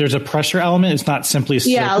think there's a pressure element. It's not simply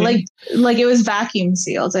slurping. Yeah, like it was vacuum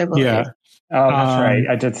sealed, I believe. Yeah. Oh, that's right.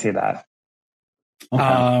 I did see that.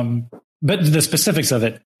 Okay. But the specifics of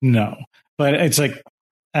it, no. But it's like,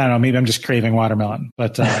 I don't know, maybe I'm just craving watermelon.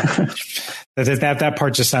 But that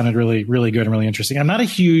part just sounded really, really good and really interesting. I'm not a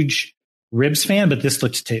huge ribs fan, but this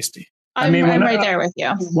looked tasty. I'm right there with you.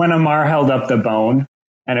 When Amar held up the bone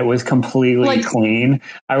and it was completely clean,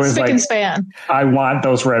 I was like, I want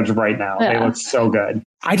those ribs right now. Yeah. They look so good.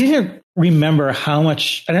 I didn't remember how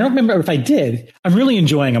much, and I don't remember if I did. I'm really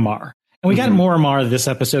enjoying Amar. And we got more Amar this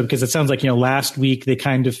episode because it sounds like, last week they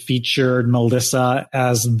kind of featured Melissa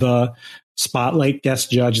as the spotlight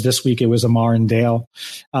guest judge. This week it was Amar and Dale.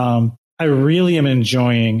 I really am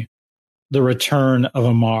enjoying the return of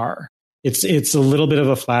Amar. It's a little bit of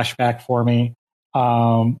a flashback for me.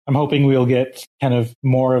 I'm hoping we'll get kind of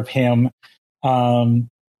more of him. But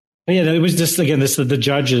yeah, it was just, again, the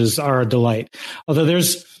judges are a delight. Although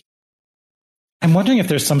I'm wondering if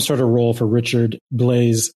there's some sort of role for Richard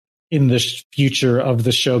Blais in the future of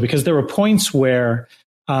the show, because there were points where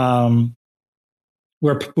like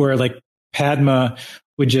Padma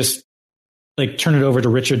would just like turn it over to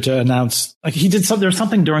Richard to announce, like he did something. There was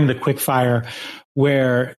something during the quick fire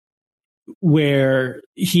where I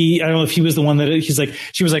don't know if he was the one that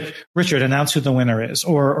she was like, Richard, announce who the winner is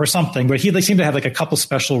or something, but they seem to have like a couple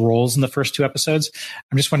special roles in the first two episodes.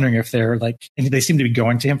 I'm just wondering if they're like, and they seem to be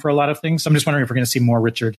going to him for a lot of things. So I'm just wondering if we're going to see more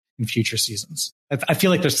Richard in future seasons. I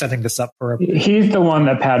feel like they're setting this up for he's the one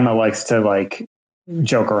that Padma likes to like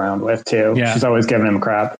joke around with too. Yeah. She's always giving him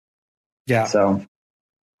crap. Yeah. So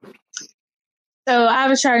So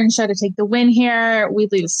Avishar and Shota take the win here. We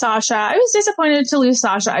lose Sasha. I was disappointed to lose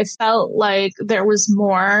Sasha. I felt like there was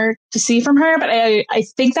more to see from her, but I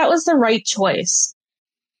think that was the right choice.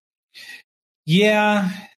 Yeah,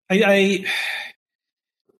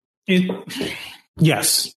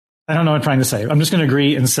 yes. I don't know what I'm trying to say. I'm just going to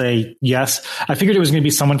agree and say yes. I figured it was going to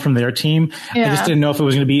be someone from their team. Yeah. I just didn't know if it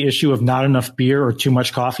was going to be an issue of not enough beer or too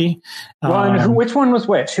much coffee. Well, and which one was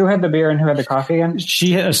which? Who had the beer and who had the coffee again?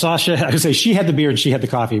 Sasha. I would say she had the beer and she had the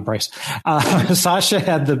coffee. Bryce. Sasha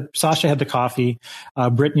had the coffee.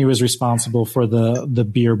 Brittany was responsible for the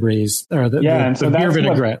beer braise or the beer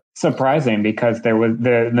vinaigrette. Surprising because there was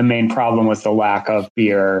the main problem was the lack of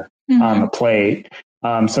beer on the plate.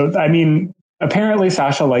 So I mean. Apparently,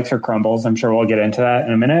 Sasha likes her crumbles. I'm sure we'll get into that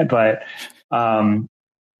in a minute, but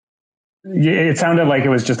it sounded like it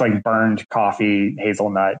was just like burned coffee,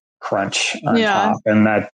 hazelnut crunch on top, and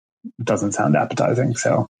that doesn't sound appetizing.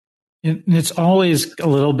 So it's always a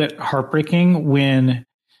little bit heartbreaking when,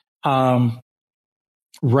 right,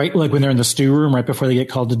 like when they're in the stew room right before they get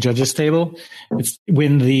called to judges table. It's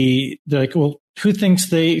when they're like, well,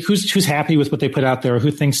 who's happy with what they put out there, or who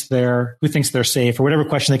thinks they're safe, or whatever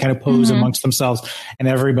question they kind of pose amongst themselves, and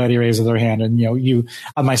everybody raises their hand. And you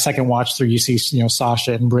on my second watch through, you see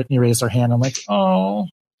Sasha and Brittany raise their hand. I'm like, oh.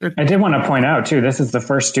 I did want to point out too, this is the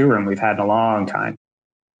first stew room we've had in a long time.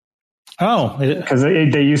 Oh, because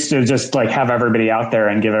they used to just like have everybody out there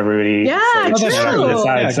and give everybody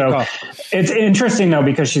decide. So it's interesting though,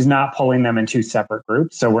 because she's not pulling them in two separate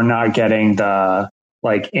groups, so we're not getting the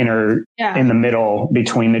like in the middle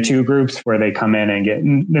between the two groups where they come in and get,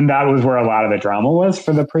 and that was where a lot of the drama was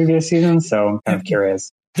for the previous season. So I'm kind of curious.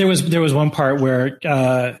 There was one part where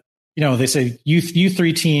they say you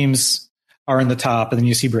three teams are in the top, and then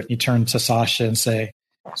you see Brittany turn to Sasha and say,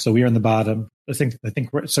 so we are in the bottom. I think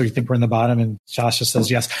so you think we're in the bottom? And Sasha says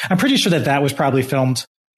yes. I'm pretty sure that was probably filmed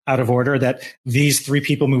out of order, that these three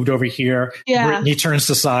people moved over here. Yeah. Brittany turns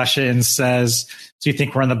to Sasha and says, so you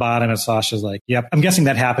think we're on the bottom? And Sasha's like, yep. I'm guessing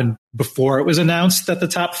that happened before it was announced that the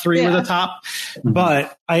top three were the top. Mm-hmm.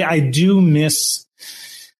 But I do miss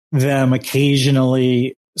them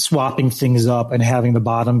occasionally swapping things up and having the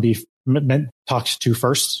bottom be talked to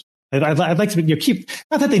first. I'd like to keep,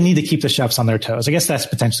 not that they need to keep the chefs on their toes. I guess that's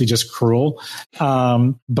potentially just cruel.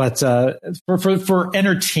 But for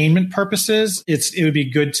entertainment purposes, it would be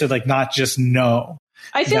good to like not just know.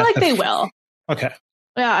 I feel like they will. Okay.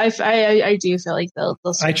 Yeah, I do feel like they'll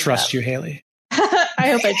I trust you, Haley.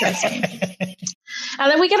 I hope I trust me. And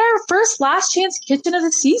then we get our first Last Chance Kitchen of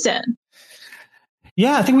the season.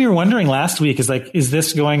 Yeah, I think we were wondering last week, is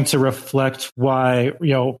this going to reflect why,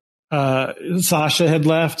 Sasha had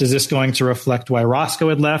left? Is this going to reflect why Roscoe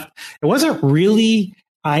had left? It wasn't really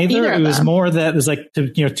either. It was more that it was like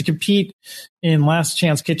to compete in Last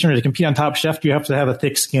Chance Kitchen or to compete on Top Chef, you have to have a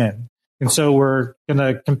thick skin. And so we're going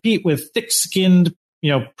to compete with thick skinned,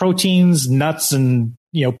 proteins, nuts, and,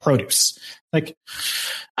 produce. Like,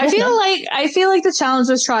 I feel like the challenge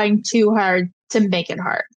was trying too hard to make it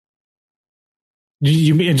hard.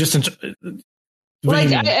 You mean just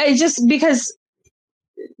I just because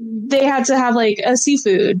they had to have like a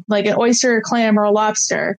seafood, like an oyster, a clam, or a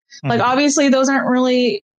lobster. Mm-hmm. Like obviously those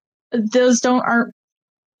aren't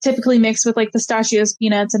typically mixed with like pistachios,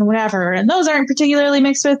 peanuts, and whatever. And those aren't particularly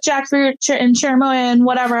mixed with jackfruit and cherimoya and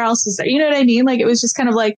whatever else is there. You know what I mean? Like it was just kind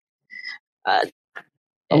of like a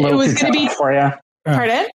little too chopped for you.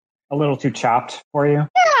 Pardon? A little too chopped for you.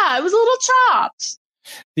 Yeah, it was a little chopped.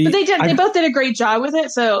 But they both did a great job with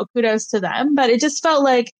it, so kudos to them. But it just felt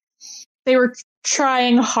like they were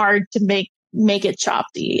trying hard to make it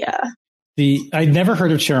choppy. I'd never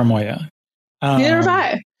heard of cherimoya. Neither have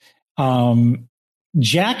I.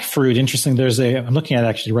 Jackfruit, interesting. I'm looking at it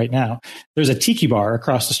actually right now. There's a tiki bar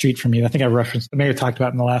across the street from me. I think I may have talked about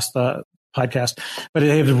it in the last podcast, but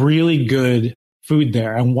they have really good food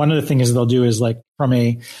there. And one of the things they'll do is like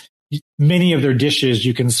many of their dishes,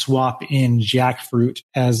 you can swap in jackfruit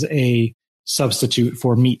as a substitute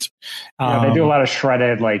for meat. Yeah, they do a lot of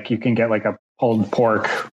shredded, like you can get like a pulled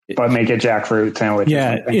pork, but make it jackfruit sandwich.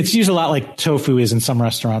 Yeah, it's used a lot like tofu is in some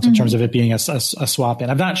restaurants in terms of it being a swap in.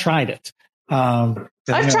 I've not tried it. I've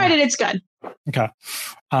tried it. It's good. Okay.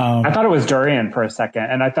 I thought it was durian for a second,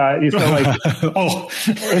 and I thought in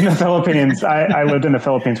the Philippines, I lived in the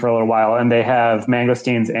Philippines for a little while, and they have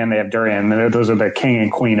mangosteens and they have durian. Those are the king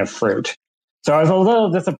and queen of fruit. So I was a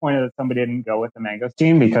little disappointed that somebody didn't go with the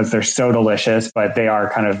mangosteen because they're so delicious, but they are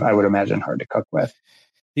kind of, I would imagine, hard to cook with.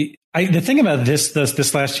 The thing about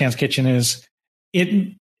this Last Chance Kitchen is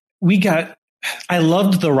I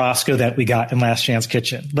loved the Roscoe that we got in Last Chance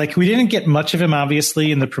Kitchen. Like we didn't get much of him,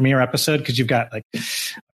 obviously, in the premiere episode because you've got like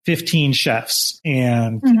 15 chefs,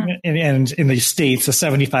 and in the States, a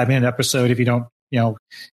 75-minute episode if you don't,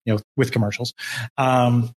 with commercials.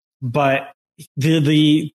 But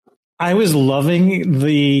I was loving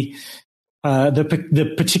the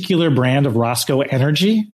particular brand of Roscoe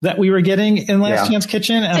energy that we were getting in Last Chance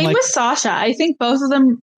Kitchen. And Same with Sasha. I think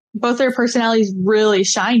both their personalities really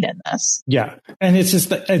shined in this. Yeah. And it's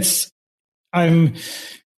just, I'm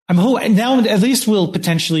hoping now at least we'll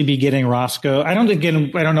potentially be getting Roscoe. I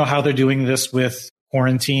don't know how they're doing this with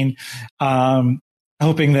quarantine.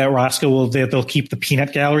 Hoping that Roscoe they'll keep the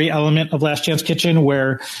peanut gallery element of Last Chance Kitchen,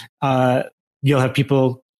 where you'll have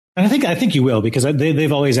people, and I think you will, because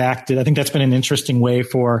they've always acted. I think that's been an interesting way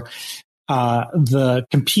for the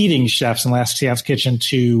competing chefs in Last Chance Kitchen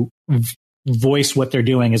to voice what they're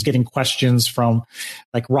doing, is getting questions from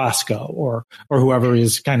like Roscoe or whoever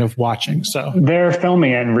is kind of watching. So they're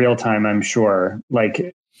filming it in real time, I'm sure,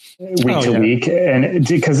 like week to week. And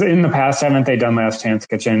because in the past, haven't they done Last Chance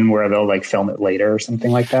Kitchen where they'll like film it later or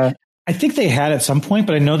something like that? I think they had at some point,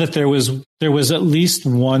 but I know that there was at least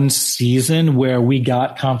one season where we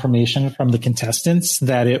got confirmation from the contestants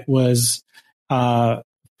that it was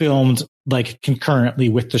filmed like concurrently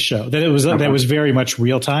with the show, that it was that was very much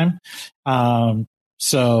real time.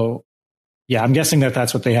 So yeah, I'm guessing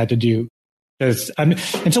that's what they had to do.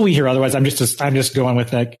 Until we hear otherwise, I'm just going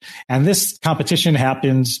with like, and this competition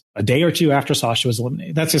happens a day or two after Sasha was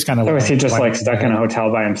eliminated. That's just kind of. So is he just like stuck in a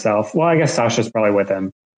hotel by himself? Well, I guess Sasha's probably with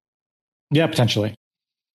him. Yeah, potentially.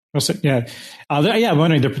 Yeah, I'm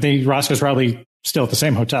wondering. Roscoe's probably still at the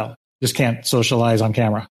same hotel, just can't socialize on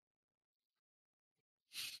camera.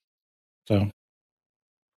 So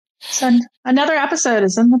another episode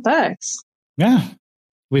is in the books. Yeah.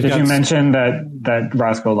 Did you mention that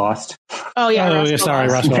Roscoe lost? Oh yeah. Sorry,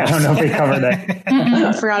 Roscoe. I don't know if we covered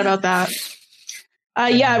that. Forgot about that.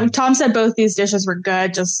 Yeah, Tom said both these dishes were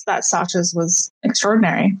good, just that Sasha's was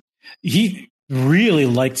extraordinary. He really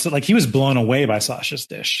he was blown away by Sasha's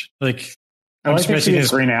dish. Like, I like that she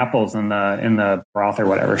used green apples in the broth or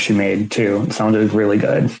whatever she made too. It sounded really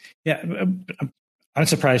good. Yeah, I'm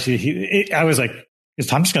surprised I was like, is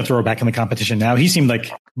Tom just going to throw her back in the competition now? He seemed like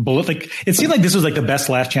it seemed like this was like the best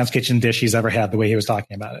Last Chance Kitchen dish he's ever had, the way he was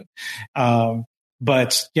talking about it.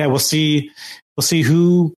 But yeah, we'll see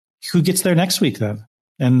who gets there next week then.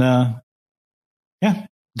 And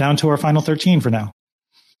down to our final 13 for now.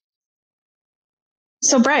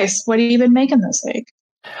 So Bryce, what have you been making this week?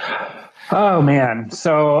 Oh man.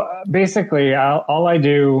 So basically all I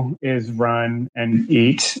do is run and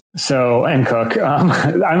eat. And cook. I'm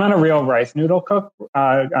on a real rice noodle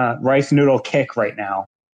kick right now.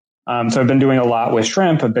 So I've been doing a lot with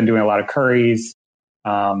shrimp. I've been doing a lot of curries.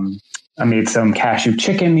 I made some cashew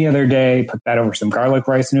chicken the other day, put that over some garlic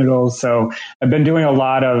rice noodles. So I've been doing a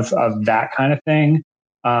lot of that kind of thing.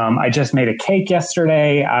 I just made a cake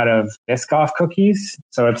yesterday out of Biscoff cookies.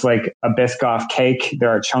 So it's like a Biscoff cake. There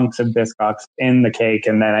are chunks of Biscoffs in the cake.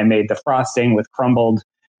 And then I made the frosting with crumbled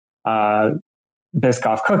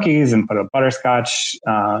Biscoff cookies and put a butterscotch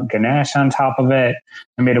ganache on top of it.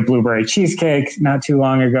 I made a blueberry cheesecake not too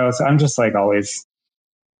long ago. So I'm just like always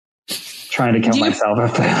trying to kill myself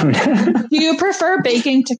with food. Do you prefer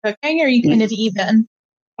baking to cooking, or are you kind of even?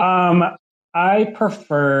 I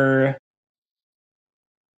prefer...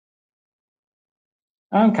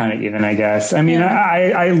 I'm kind of even, I guess. I mean,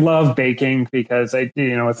 I love baking because it's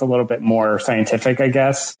a little bit more scientific, I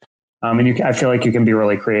guess. And I feel like you can be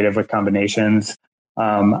really creative with combinations.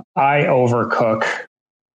 I overcook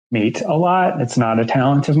meat a lot. It's not a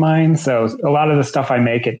talent of mine. So a lot of the stuff I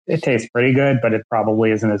make, it tastes pretty good, but it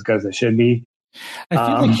probably isn't as good as it should be.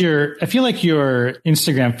 I feel like your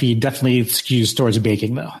Instagram feed definitely skews towards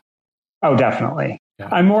baking, though. Oh, definitely. Yeah.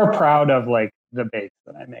 I'm more proud of like the bakes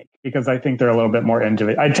that I make because I think they're a little bit more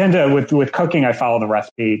individual. I tend to with cooking, I follow the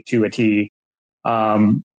recipe to a T,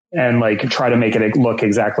 and like try to make it look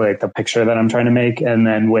exactly like the picture that I'm trying to make. And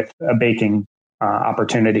then with a baking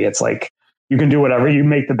opportunity, it's like you can do whatever. You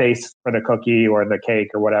make the base for the cookie or the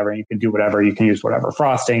cake or whatever. You can do whatever. You can use whatever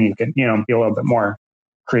frosting. You can be a little bit more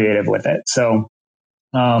creative with it. So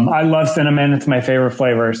I love cinnamon. It's my favorite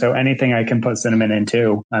flavor. So anything I can put cinnamon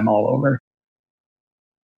into, I'm all over.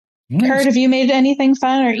 Kurt, have you made anything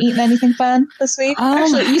fun or eaten anything fun this week?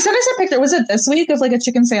 Actually, you sent us a picture. Was it this week of like a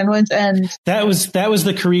chicken sandwich? And that was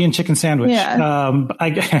the Korean chicken sandwich. Yeah. I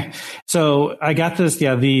got this.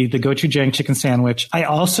 Yeah, the gochujang chicken sandwich. I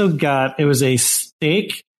also got it was a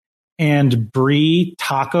steak and brie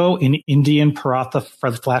taco in Indian paratha for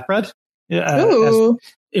the flatbread. Ooh.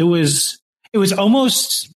 It was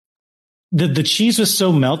almost the cheese was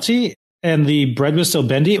so melty and the bread was so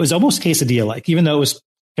bendy. It was almost quesadilla like, even though it was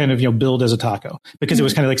kind of, build as a taco because it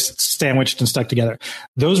was kind of like sandwiched and stuck together.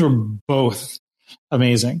 Those were both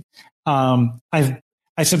amazing. I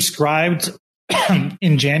subscribed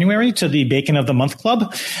in January to the Bacon of the Month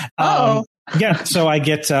Club. Yeah, so I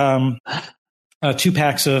get 2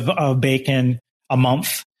 packs of bacon a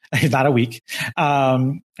month, not a week.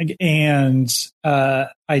 And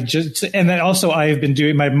then also I've been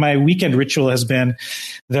doing my weekend ritual has been,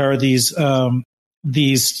 there are these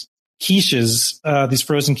quiches, these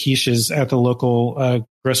frozen quiches at the local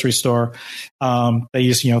grocery store. They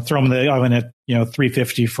just throw them in the oven at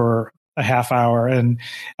 350 for a half hour, and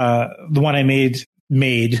the one I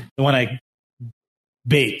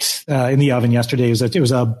baked in the oven yesterday it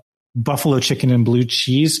was a buffalo chicken and blue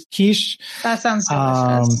cheese quiche. That sounds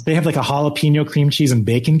delicious. They have like a jalapeno cream cheese and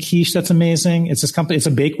bacon quiche that's amazing. It's this company. It's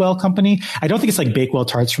a Bakewell company. I don't think it's like Bakewell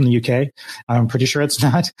tarts from the UK. I'm pretty sure it's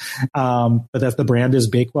not. But that's the brand is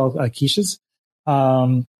Bakewell quiches.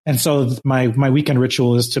 And so my weekend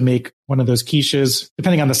ritual is to make one of those quiches,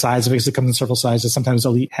 depending on the size, because it comes in several sizes. Sometimes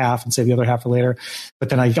I'll eat half and save the other half for later. But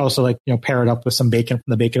then I also pair it up with some bacon from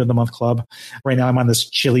the Bacon of the Month Club. Right now I'm on this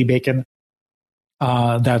chili bacon.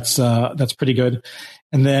 That's pretty good.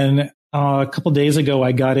 And then a couple days ago,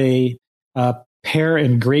 I got a pear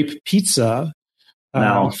and grape pizza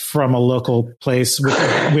from a local place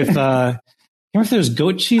with I don't know if there was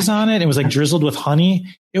goat cheese on it. It was like drizzled with honey.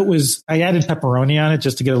 I added pepperoni on it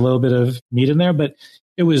just to get a little bit of meat in there, but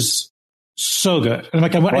it was so good. And I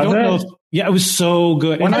don't know if, it was so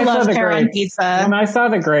good. I love pear on pizza. When I saw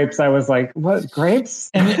the grapes, I was like, what, grapes?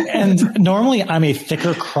 And normally I'm a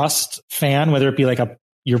thicker crust fan, whether it be like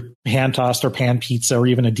your hand tossed or pan pizza or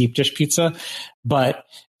even a deep dish pizza. But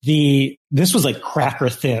this was like cracker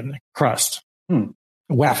thin crust.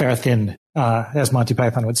 Wafer thin, as Monty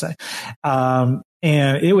Python would say. And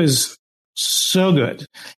it was so good.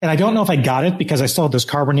 And I don't know if I got it because I still had those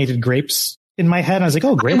carbonated grapes in my head. I was like,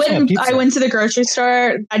 oh, grapes. I went to the grocery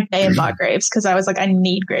store that day and bought grapes because I was like, I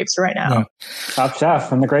need grapes right now. Yeah. Top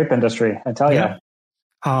chef in the grape industry, I tell you.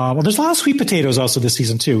 Well, there's a lot of sweet potatoes also this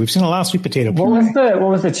season too. We've seen a lot of sweet potato. What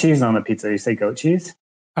was the cheese on the pizza? You say goat cheese?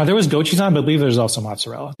 There was goat cheese on, but I believe there's also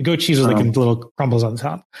mozzarella. The goat cheese was like in little crumbles on the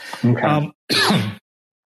top. Okay.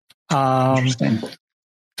 Interesting.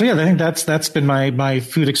 So yeah, I think that's been my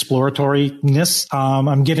food exploratoriness.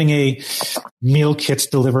 I'm getting a meal kit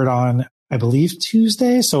delivered on, I believe,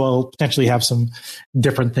 Tuesday. So I'll potentially have some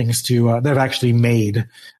different things that I've actually made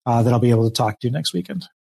that I'll be able to talk to next weekend.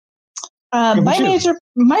 My major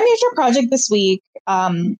project this week,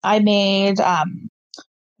 I made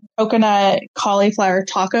coconut cauliflower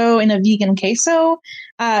taco in a vegan queso.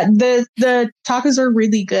 The tacos are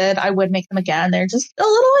really good. I would make them again. They're just a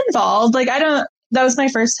little involved. That was my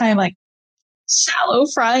first time shallow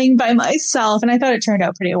frying by myself, and I thought it turned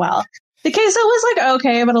out pretty well. The queso was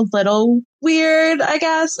okay, but a little weird, I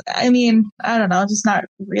guess. I mean, I don't know, just not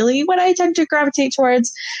really what I tend to gravitate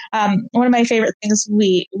towards. One of my favorite things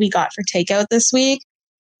we got for takeout this week,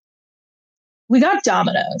 we got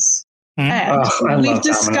Domino's. And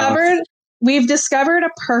we've discovered a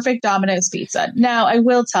perfect Domino's pizza. Now, I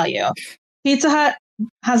will tell you, Pizza Hut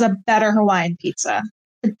has a better Hawaiian pizza.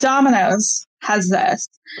 But Domino's has this,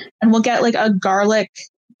 and we'll get a garlic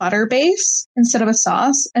butter base instead of a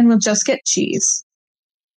sauce, and we'll just get cheese.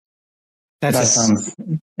 That sounds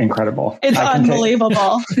incredible. It's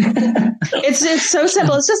unbelievable. It's so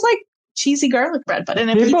simple. It's just like cheesy garlic bread, but in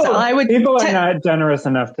a pizza. People are not generous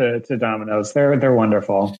enough to Domino's. They're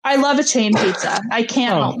wonderful. I love a chain pizza. I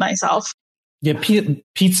can't help myself. Yeah,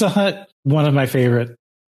 Pizza Hut, one of my favorite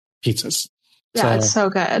pizzas. Yeah, it's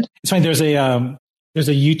so good. It's funny. There's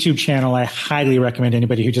a YouTube channel I highly recommend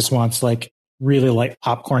anybody who just wants really light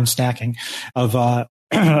popcorn snacking of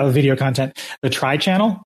video content. The Try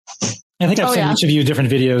channel. I think I've sent each of you different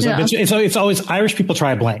videos. Yeah. It's always Irish people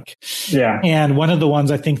try blank. Yeah. And one of the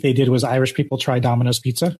ones I think they did was Irish people try Domino's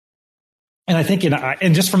pizza. And I think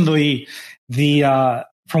and just from the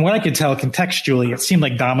from what I could tell contextually, it seemed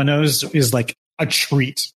like Domino's is like a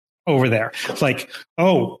treat over there. It's like,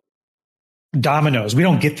 oh, Domino's, we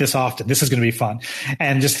don't get this often. This is going to be fun.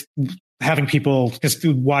 And just having people, just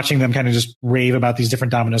watching them kind of just rave about these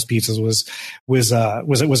different Domino's pizzas was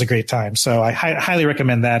a great time. So I highly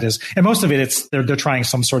recommend that. And most of it, they're trying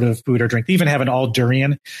some sort of food or drink. They even have an all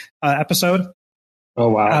durian episode. Oh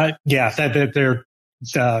wow! Yeah,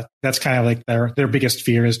 that's kind of like their biggest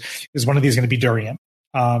fear is one of these going to be durian.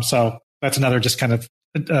 So that's another just kind of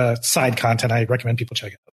side content I recommend people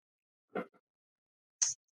check out.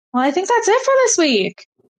 Well, I think that's it for this week.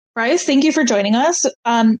 Bryce, thank you for joining us.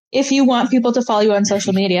 If you want people to follow you on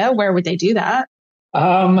social media, where would they do that?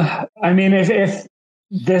 I mean, if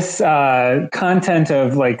this content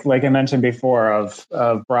of like I mentioned before of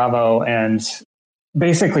Bravo and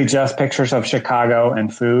basically just pictures of Chicago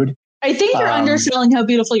and food. I think you're underselling how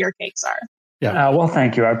beautiful your cakes are. Yeah. Well,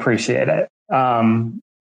 thank you. I appreciate it.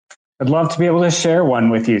 I'd love to be able to share one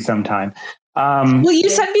with you sometime. Well, you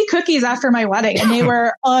sent me cookies after my wedding, and they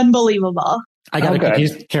were unbelievable. I got a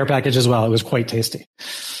cookie care package as well. It was quite tasty.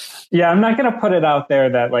 Yeah, I'm not going to put it out there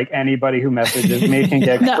that like anybody who messages me can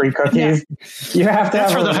get free cookies. No. You have to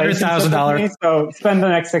have for the $100,000. So spend the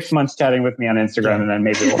next 6 months chatting with me on Instagram, and then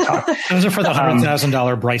maybe we'll talk. Those are for the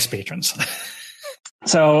 $100,000 Bryce patrons.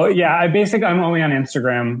 So yeah, I'm only on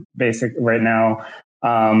Instagram right now.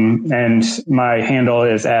 And my handle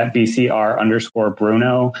is at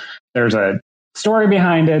BCR_Bruno. There's a story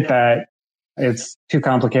behind it that it's too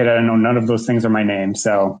complicated. I know none of those things are my name.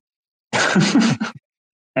 So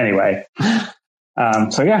anyway,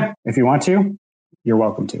 so yeah, if you want to, you're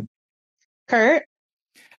welcome to. Kurt?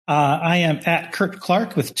 I am at Kurt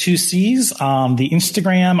Clark with 2 C's on the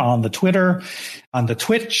Instagram, on the Twitter, on the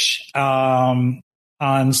Twitch, on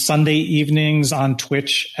Sunday evenings on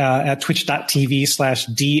Twitch at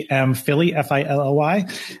twitch.tv/DM Philly, Philly.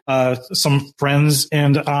 Some friends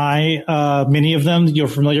and I, many of them you're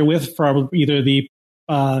familiar with from either the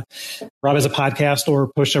Rob as a podcast or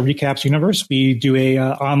Push a Recaps universe. We do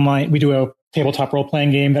a tabletop role playing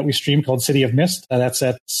game that we stream called City of Mist. That's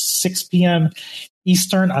at 6 p.m.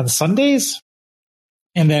 Eastern on Sundays.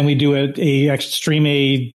 And then we do stream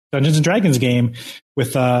a Dungeons and Dragons game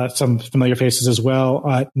with some familiar faces as well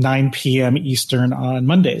at 9 p.m. Eastern on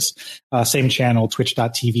Mondays. Same channel,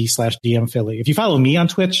 twitch.tv/DM Philly. If you follow me on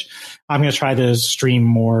Twitch, I'm going to try to stream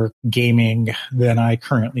more gaming than I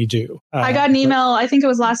currently do. I got an email, I think it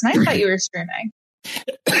was last night, that you were streaming.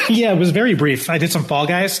 Yeah, it was very brief. I did some Fall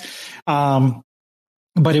Guys.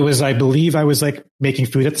 But it was, I believe I was like making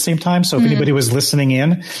food at the same time. So if anybody was listening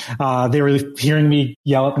in, they were hearing me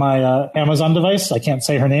yell at my Amazon device. I can't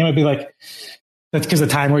say her name. I'd be like, that's because the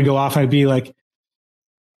timer would go off. And I'd be like,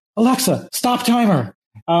 Alexa, stop timer.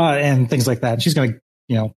 And things like that. And she's going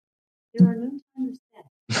to, There are no timers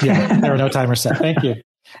set. Yeah, there are no timers set. Thank you.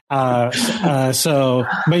 But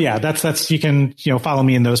yeah, that's, you can, follow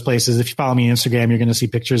me in those places. If you follow me on Instagram, you're going to see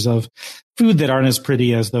pictures of food that aren't as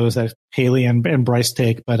pretty as those that Haley and Bryce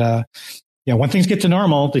take. But, when things get to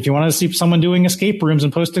normal, if you want to see someone doing escape rooms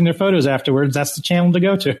and posting their photos afterwards, that's the channel to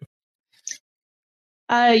go to.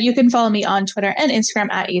 You can follow me on Twitter and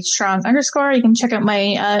Instagram at @strong_. You can check out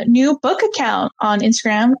my new book account on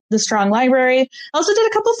Instagram, The Strong Library. I also did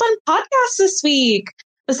a couple fun podcasts this week,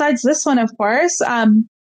 besides this one, of course.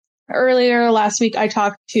 Earlier last week, I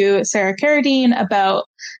talked to Sarah Carradine about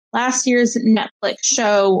last year's Netflix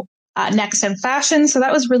show, Next in Fashion. So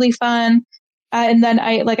that was really fun. And then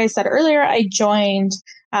like I said earlier, I joined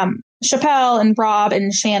Chappelle and Rob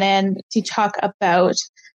and Shannon to talk about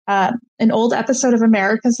an old episode of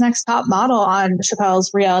America's Next Top Model on Chappelle's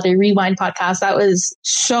Reality Rewind podcast. That was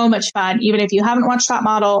so much fun. Even if you haven't watched Top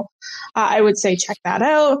Model, I would say check that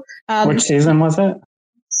out. Which season was it?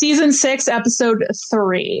 Season 6, episode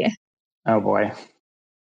 3. Oh boy.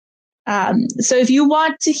 So if you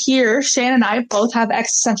want to hear Shannon and I both have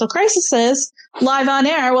existential crises live on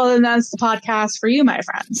air, well, then that's the podcast for you, my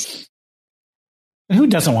friends. And who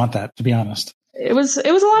doesn't want that, to be honest? It was a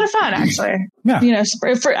lot of fun, actually. Yeah.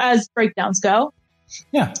 As breakdowns go.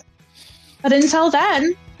 Yeah. But until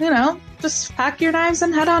then, just pack your knives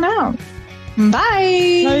and head on out.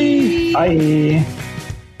 Bye. Bye. Bye.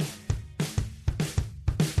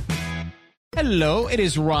 Hello, it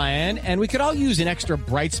is Ryan, and we could all use an extra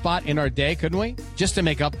bright spot in our day, couldn't we? Just to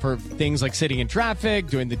make up for things like sitting in traffic,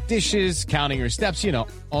 doing the dishes, counting your steps,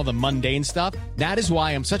 all the mundane stuff. That is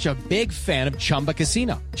why I'm such a big fan of Chumba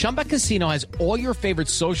Casino. Chumba Casino has all your favorite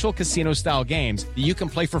social casino-style games that you can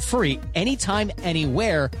play for free anytime,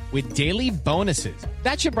 anywhere with daily bonuses.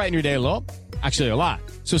 That should brighten your day a little. Actually, a lot.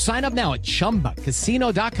 So sign up now at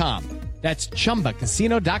ChumbaCasino.com. That's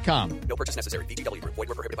ChumbaCasino.com. No purchase necessary. VGW Group. Void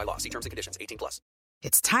where prohibited by law. See terms and conditions. 18+.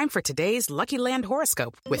 It's time for today's Lucky Land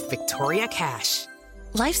horoscope with Victoria Cash.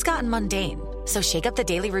 Life's gotten mundane, so shake up the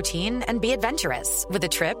daily routine and be adventurous with a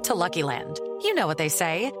trip to Lucky Land. You know what they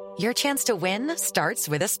say. Your chance to win starts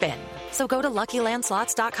with a spin. So go to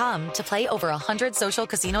LuckyLandSlots.com to play over 100 social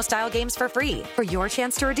casino-style games for free for your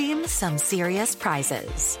chance to redeem some serious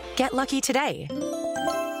prizes. Get lucky today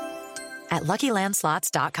at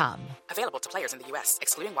LuckyLandSlots.com. Available to players in the U.S.,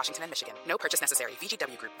 excluding Washington and Michigan. No purchase necessary.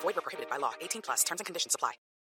 VGW Group. Void where prohibited by law. 18+. Terms and conditions apply.